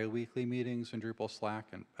 bi-weekly meetings in Drupal Slack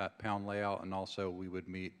and at Pound Layout, and also we would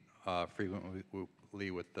meet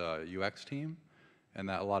frequently with the UX team, and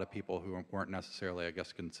that a lot of people who weren't necessarily, I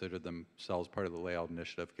guess, considered themselves part of the layout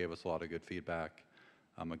initiative gave us a lot of good feedback.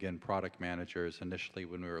 Again, product managers, initially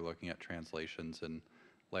when we were looking at translations and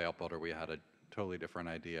Layout Builder, we had a totally different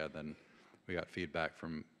idea. Then we got feedback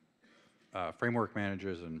from framework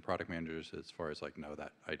managers and product managers as far as like, no,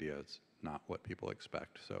 that idea is not what people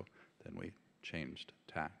expect. So then we changed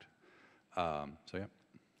tact. So yeah.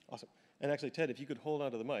 Awesome. And actually, Ted, if you could hold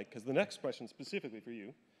on to the mic, because the next question is specifically for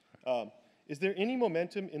you. Is there any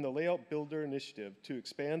momentum in the Layout Builder initiative to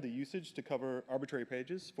expand the usage to cover arbitrary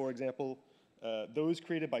pages? For example, those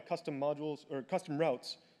created by custom modules or custom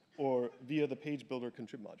routes or via the Page Builder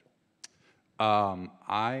contrib module?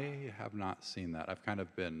 I have not seen that. I've kind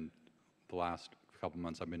of been, the last couple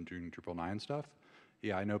months, I've been doing Drupal 9 stuff.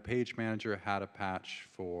 Yeah, I know Page Manager had a patch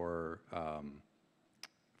for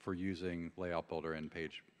using Layout Builder in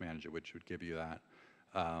Page Manager, which would give you that.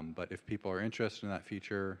 But if people are interested in that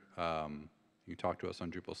feature, you can talk to us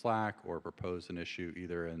on Drupal Slack or propose an issue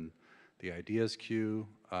either in the ideas queue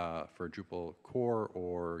for Drupal core,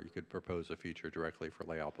 or you could propose a feature directly for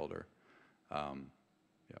Layout Builder.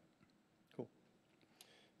 Cool.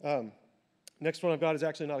 Next one I've got is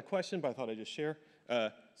actually not a question, but I thought I'd just share.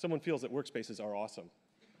 Someone feels that workspaces are awesome.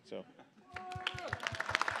 So.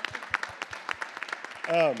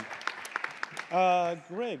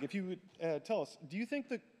 Greg, if you would tell us, do you think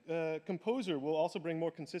the Composer will also bring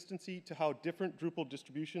more consistency to how different Drupal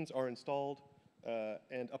distributions are installed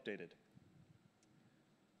and updated?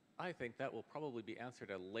 I think that will probably be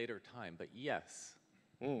answered at a later time, but yes.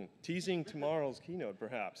 Teasing tomorrow's keynote,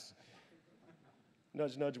 perhaps.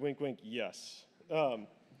 Nudge, nudge, wink, wink, yes.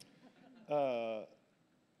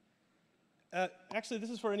 Actually, this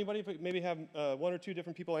is for anybody, if we maybe have one or two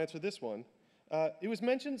different people answer this one. It was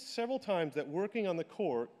mentioned several times that working on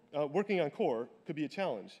core could be a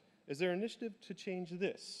challenge. Is there an initiative to change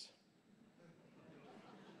this?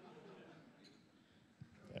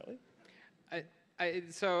 Elli?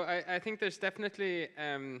 I think there's definitely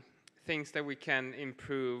things that we can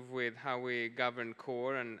improve with how we govern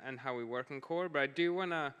core and how we work on core, but I do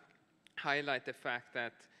want to highlight the fact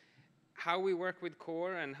that how we work with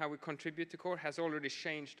core and how we contribute to core has already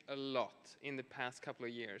changed a lot in the past couple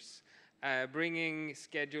of years. Bringing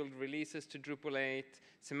scheduled releases to Drupal 8,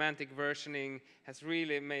 semantic versioning has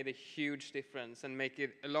really made a huge difference and make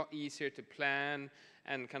it a lot easier to plan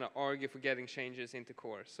and kind of argue for getting changes into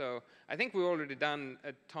core. So I think we've already done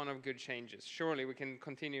a ton of good changes. Surely we can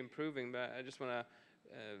continue improving, but I just want to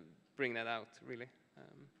bring that out, really.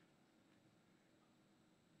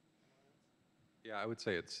 Yeah, I would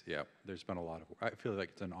say there's been a lot of, I feel like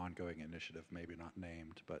it's an ongoing initiative, maybe not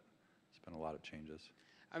named, but it's been a lot of changes.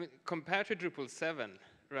 I mean, compared to Drupal 7,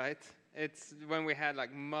 right? It's when we had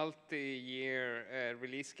like multi-year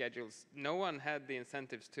release schedules. No one had the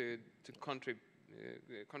incentives to contribute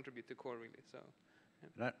to core really. So.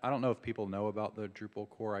 And I don't know if people know about the Drupal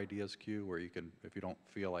core ideas queue, where you can, if you don't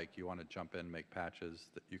feel like you want to jump in and make patches,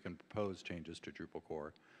 that you can propose changes to Drupal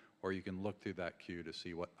core, or you can look through that queue to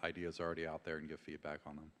see what ideas are already out there and give feedback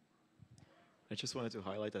on them. I just wanted to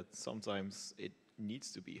highlight that sometimes it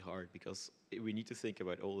needs to be hard, because we need to think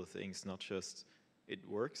about all the things, not just it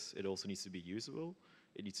works, it also needs to be usable,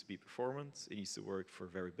 it needs to be performant, it needs to work for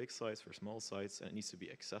very big sites, for small sites, and it needs to be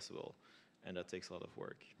accessible. And that takes a lot of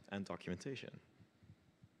work and documentation.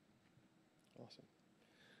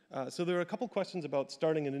 Awesome. So there are a couple questions about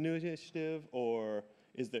starting a new initiative, or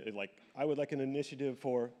is there, like, I would like an initiative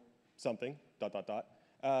for something, ...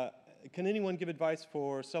 Can anyone give advice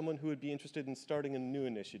for someone who would be interested in starting a new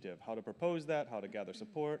initiative? How to propose that, how to gather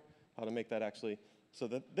support, how to make that actually so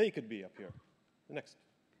that they could be up here. Next.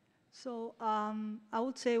 So I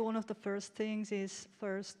would say one of the first things is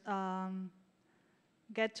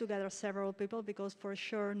get together several people, because for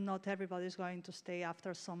sure not everybody is going to stay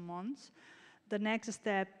after some months. The next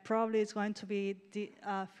step probably is going to be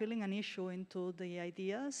filling an issue into the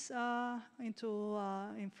ideas from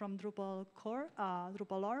Drupal core,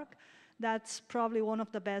 Drupal.org. That's probably one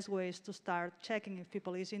of the best ways to start checking if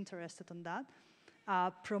people is interested in that.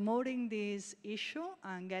 Promoting this issue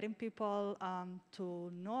and getting people to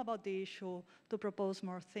know about the issue, to propose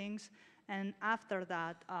more things, and after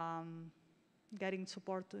that, getting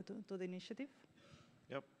support to the initiative.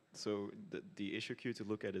 Yep. So the issue queue to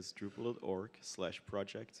look at is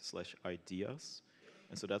drupal.org/project/ideas.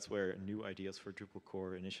 And so that's where new ideas for Drupal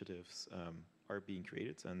core initiatives are being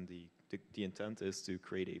created. And the intent is to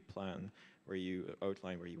create a plan where you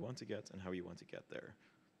outline where you want to get and how you want to get there.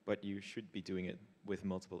 But you should be doing it with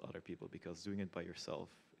multiple other people, because doing it by yourself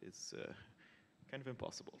is kind of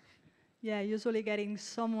impossible. Yeah, usually getting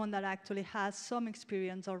someone that actually has some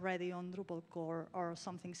experience already on Drupal core or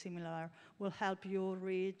something similar will help you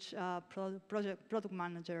reach product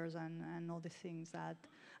managers and all the things that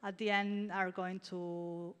at the end are going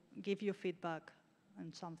to give you feedback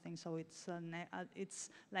on something. So it's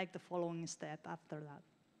like the following step after that.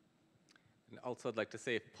 And also, I'd like to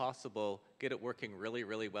say, if possible, get it working really,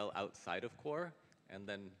 really well outside of core, and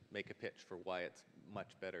then make a pitch for why it's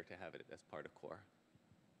much better to have it as part of core.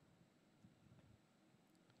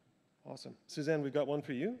 Awesome. Suzanne, we've got one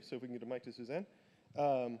for you, so if we can get a mic to Suzanne.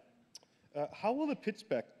 How will the pitch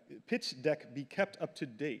deck be kept up to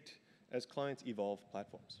date as clients evolve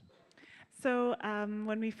platforms? So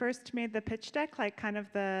when we first made the pitch deck, like kind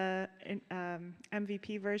of the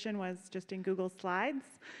MVP version was just in Google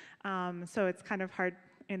Slides. So it's kind of hard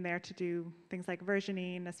in there to do things like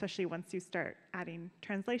versioning, especially once you start adding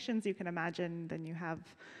translations. You can imagine then you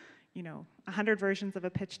have 100 versions of a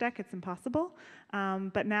pitch deck. It's impossible.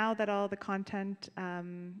 But now that all the content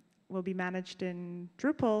will be managed in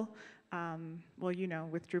Drupal,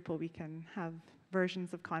 with Drupal we can have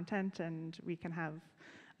versions of content, and we can have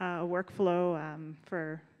a workflow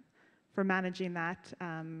for managing that,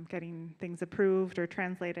 getting things approved or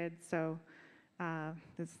translated. So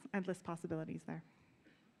there's endless possibilities there.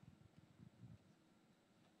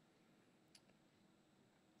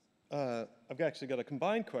 I've actually got a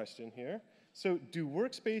combined question here. So do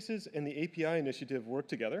workspaces and the API initiative work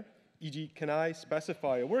together? E.g., can I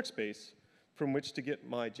specify a workspace from which to get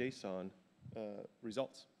my JSON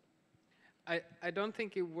results? I don't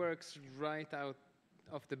think it works right out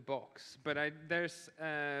of the box, but there's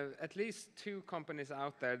at least 2 companies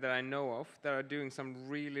out there that I know of that are doing some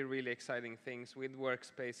really, really exciting things with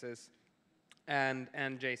workspaces and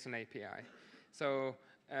JSON API. So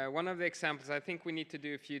one of the examples, I think we need to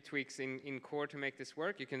do a few tweaks in core to make this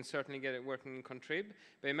work. You can certainly get it working in contrib,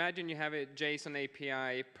 but imagine you have a JSON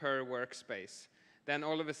API per workspace. Then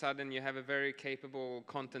all of a sudden you have a very capable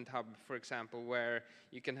content hub, for example, where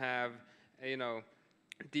you can have,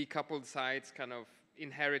 decoupled sites kind of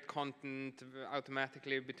inherit content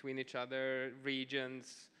automatically between each other,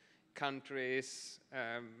 regions, countries,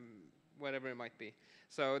 whatever it might be.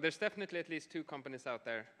 So there's definitely at least 2 companies out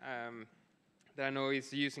there that I know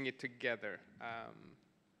is using it together.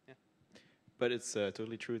 Yeah. But it's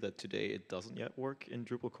totally true that today it doesn't yet work in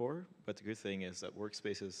Drupal core. But the good thing is that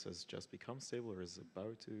Workspaces has just become stable, or is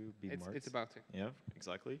about to be marked. It's about to. Yeah,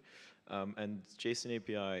 exactly. And JSON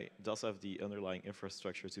API does have the underlying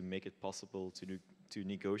infrastructure to make it possible to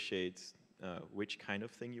negotiate which kind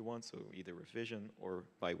of thing you want, so either revision or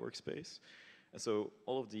by workspace. And so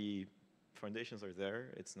all of the foundations are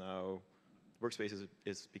there. It's now, Workspace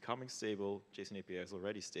is becoming stable. JSON API is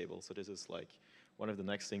already stable. So this is like one of the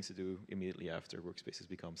next things to do immediately after workspaces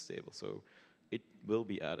become stable. So it will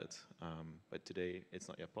be added, but today it's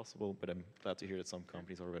not yet possible, but I'm glad to hear that some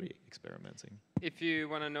companies are already experimenting. If you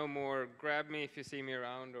want to know more, grab me if you see me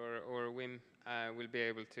around, or Wim will be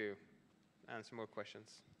able to answer more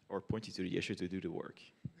questions. Or point you to the issue to do the work.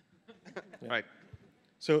 Yeah. Right.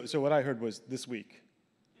 So what I heard was this week.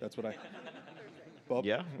 That's what I... Bob?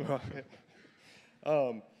 Yeah.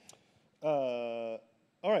 All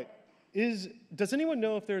right. Does anyone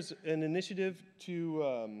know if there's an initiative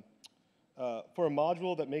to... for a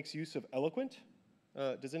module that makes use of Eloquent?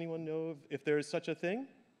 Does anyone know if there is such a thing?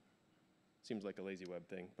 Seems like a lazy web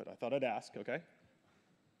thing, but I thought I'd ask, okay?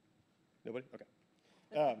 Nobody?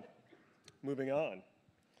 Okay. Moving on.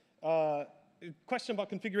 Question about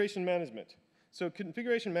configuration management. So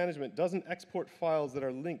configuration management doesn't export files that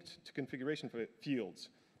are linked to configuration fields,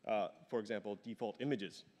 for example, default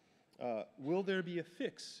images. Will there be a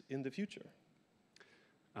fix in the future?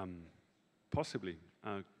 Possibly.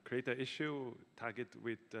 Create an issue, tag it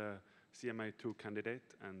with CMI2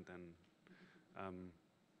 candidate, and then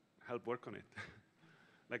help work on it.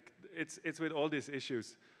 Like it's with all these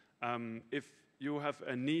issues. If you have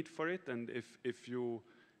a need for it, and if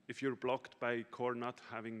you're blocked by core not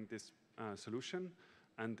having this solution,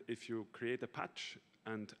 and if you create a patch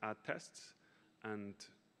and add tests, and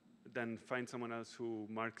then find someone else who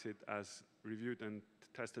marks it as reviewed and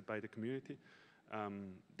tested by the community,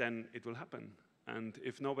 then it will happen. And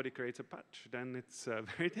if nobody creates a patch, then it's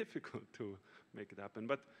very difficult to make it happen.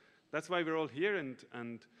 But that's why we're all here,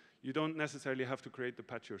 and you don't necessarily have to create the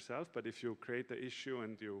patch yourself, but if you create the issue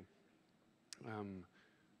and you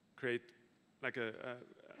create like a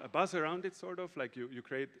buzz around it, sort of, like you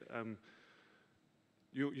create,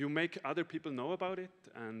 you make other people know about it,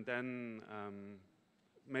 and then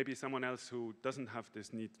maybe someone else who doesn't have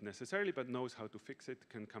this need necessarily, but knows how to fix it,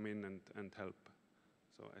 can come in and help.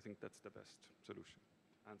 So I think that's the best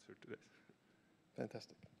answer to this.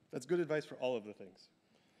 Fantastic. That's good advice for all of the things.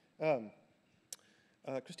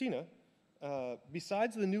 Cristina,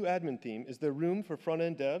 besides the new admin theme, is there room for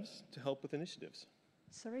front-end devs to help with initiatives?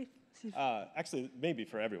 Sorry? Actually, maybe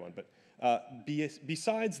for everyone, but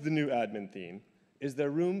besides the new admin theme, is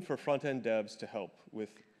there room for front-end devs to help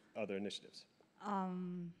with other initiatives?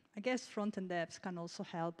 I guess front-end devs can also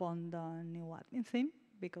help on the new admin theme,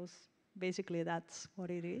 because basically that's what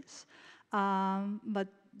it is. But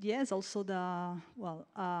yes, also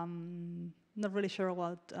not really sure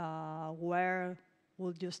where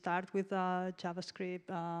would you start with JavaScript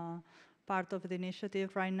part of the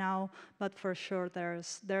initiative right now, but for sure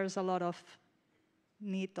there's a lot of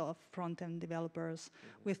need of front-end developers,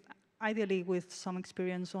 ideally with some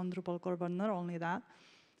experience on Drupal core, but not only that.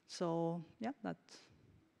 So yeah, that's...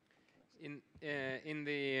 In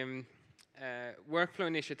the workflow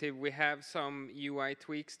initiative, we have some UI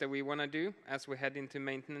tweaks that we want to do as we head into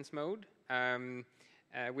maintenance mode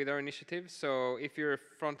with our initiative. So if you're a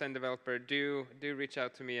front-end developer, do reach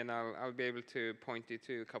out to me, and I'll be able to point you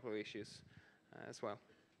to a couple of issues as well.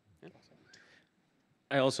 Yeah.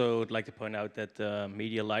 I also would like to point out that the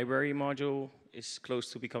media library module is close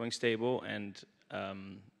to becoming stable, and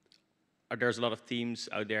there's a lot of themes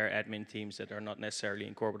out there, admin themes, that are not necessarily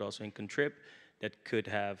in core but also in contrib, that could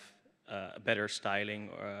have a better styling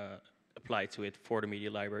applied to it for the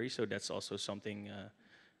media library. So that's also something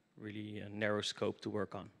really a narrow scope to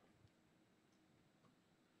work on.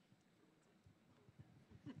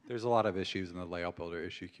 There's a lot of issues in the layout builder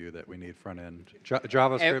issue queue that we need front end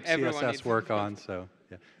JavaScript, CSS work on. So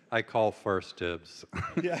yeah, I call first dibs.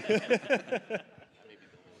 Yeah.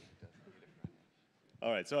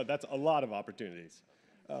 All right, so that's a lot of opportunities.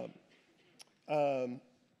 A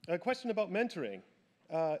question about mentoring.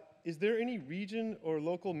 Is there any region or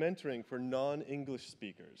local mentoring for non-English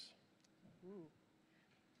speakers? Ooh,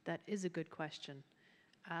 that is a good question.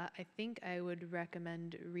 I think I would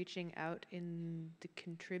recommend reaching out in the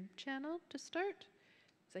Contrib channel to start,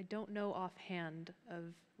 because I don't know offhand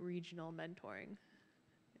of regional mentoring.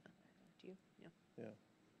 Yeah. Do you? Yeah. Yeah.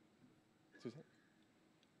 Suzanne?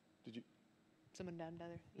 Did you? Someone down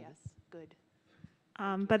there? Yes, good.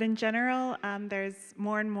 But in general, there's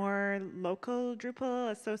more and more local Drupal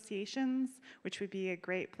associations, which would be a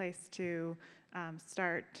great place to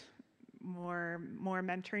start more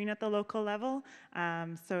mentoring at the local level.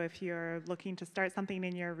 So if you're looking to start something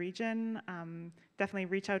in your region, definitely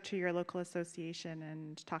reach out to your local association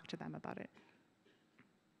and talk to them about it.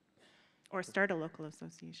 Or start a local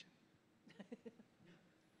association.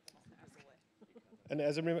 And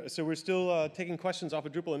as I remember, so we're still taking questions off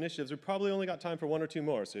of Drupal initiatives. We've probably only got time for one or two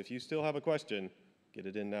more, so if you still have a question, get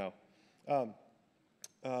it in now.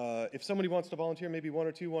 If somebody wants to volunteer, maybe one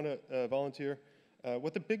or two want to volunteer.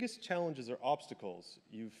 what the biggest challenges or obstacles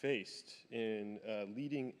you've faced in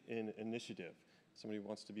leading an initiative. Somebody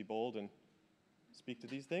wants to be bold and speak to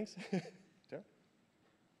these things? Tara?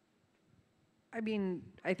 I mean,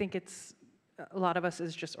 I think it's, a lot of us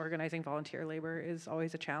is just organizing volunteer labor is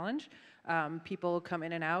always a challenge. People come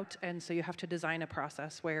in and out, and so you have to design a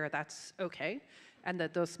process where that's okay, and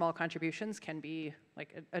that those small contributions can be,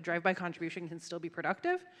 like a drive-by contribution can still be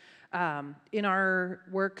productive. In our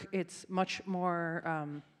work, it's much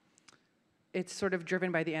more, it's sort of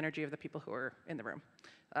driven by the energy of the people who are in the room.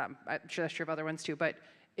 I'm sure that's true of other ones too, but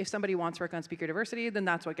if somebody wants work on speaker diversity, then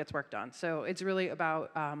that's what gets worked on. So it's really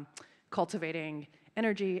about cultivating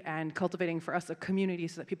energy and cultivating for us a community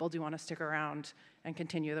so that people do want to stick around and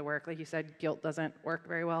continue the work. Like you said, guilt doesn't work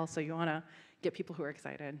very well, so you want to get people who are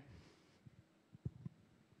excited.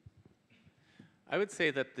 I would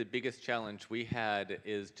say that the biggest challenge we had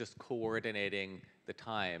is just coordinating the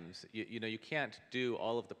times. You know, you can't do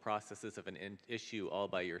all of the processes of an issue all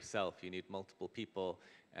by yourself. You need multiple people,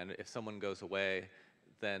 and if someone goes away,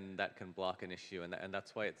 then that can block an issue, and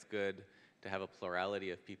that's why it's good to have a plurality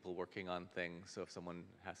of people working on things. So if someone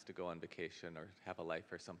has to go on vacation or have a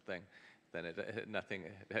life or something, then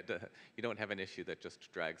you don't have an issue that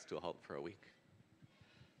just drags to a halt for a week.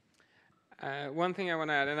 One thing I want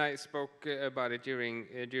to add, and I spoke about it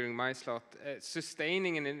during my slot,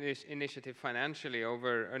 sustaining an initiative financially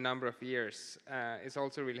over a number of years is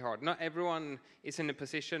also really hard. Not everyone is in a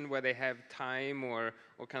position where they have time or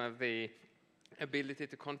kind of the ability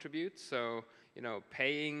to contribute. So, you know,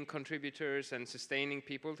 paying contributors and sustaining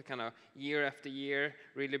people to kind of year after year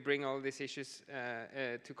really bring all these issues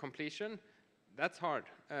to completion, that's hard.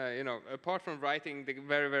 You know, apart from writing the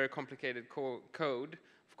very, very complicated code,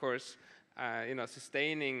 of course, you know,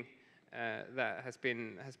 sustaining that has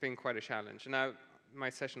been quite a challenge. Now, my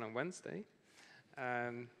session on Wednesday,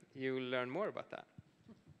 you will learn more about that.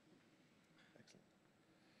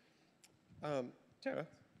 Excellent. Tara,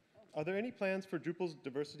 are there any plans for Drupal's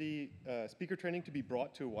diversity speaker training to be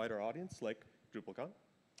brought to a wider audience, like DrupalCon?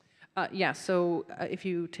 Yeah, so if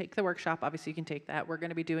you take the workshop, obviously you can take that. We're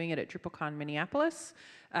going to be doing it at DrupalCon Minneapolis.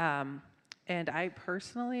 And I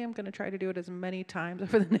personally am going to try to do it as many times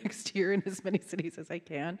over the next year in as many cities as I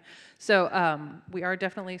can. So we are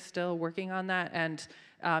definitely still working on that. And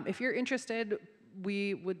if you're interested,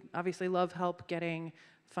 we would obviously love help getting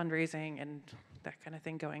fundraising and that kind of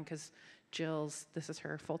thing going, because this is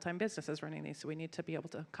her full-time business is running these, so we need to be able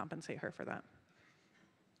to compensate her for that.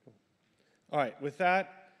 Cool. All right, with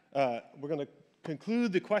that, we're going to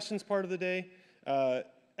conclude the questions part of the day.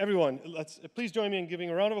 Everyone, let's please join me in giving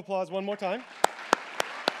a round of applause one more time.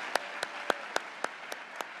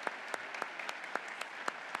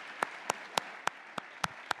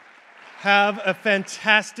 Have a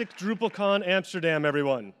fantastic DrupalCon Amsterdam,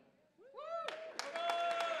 everyone.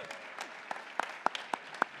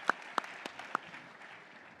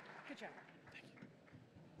 Good job. Thank you.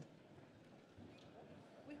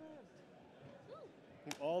 We lived.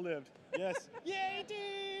 We all lived. Yes. Yay,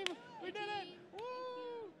 team! We did it!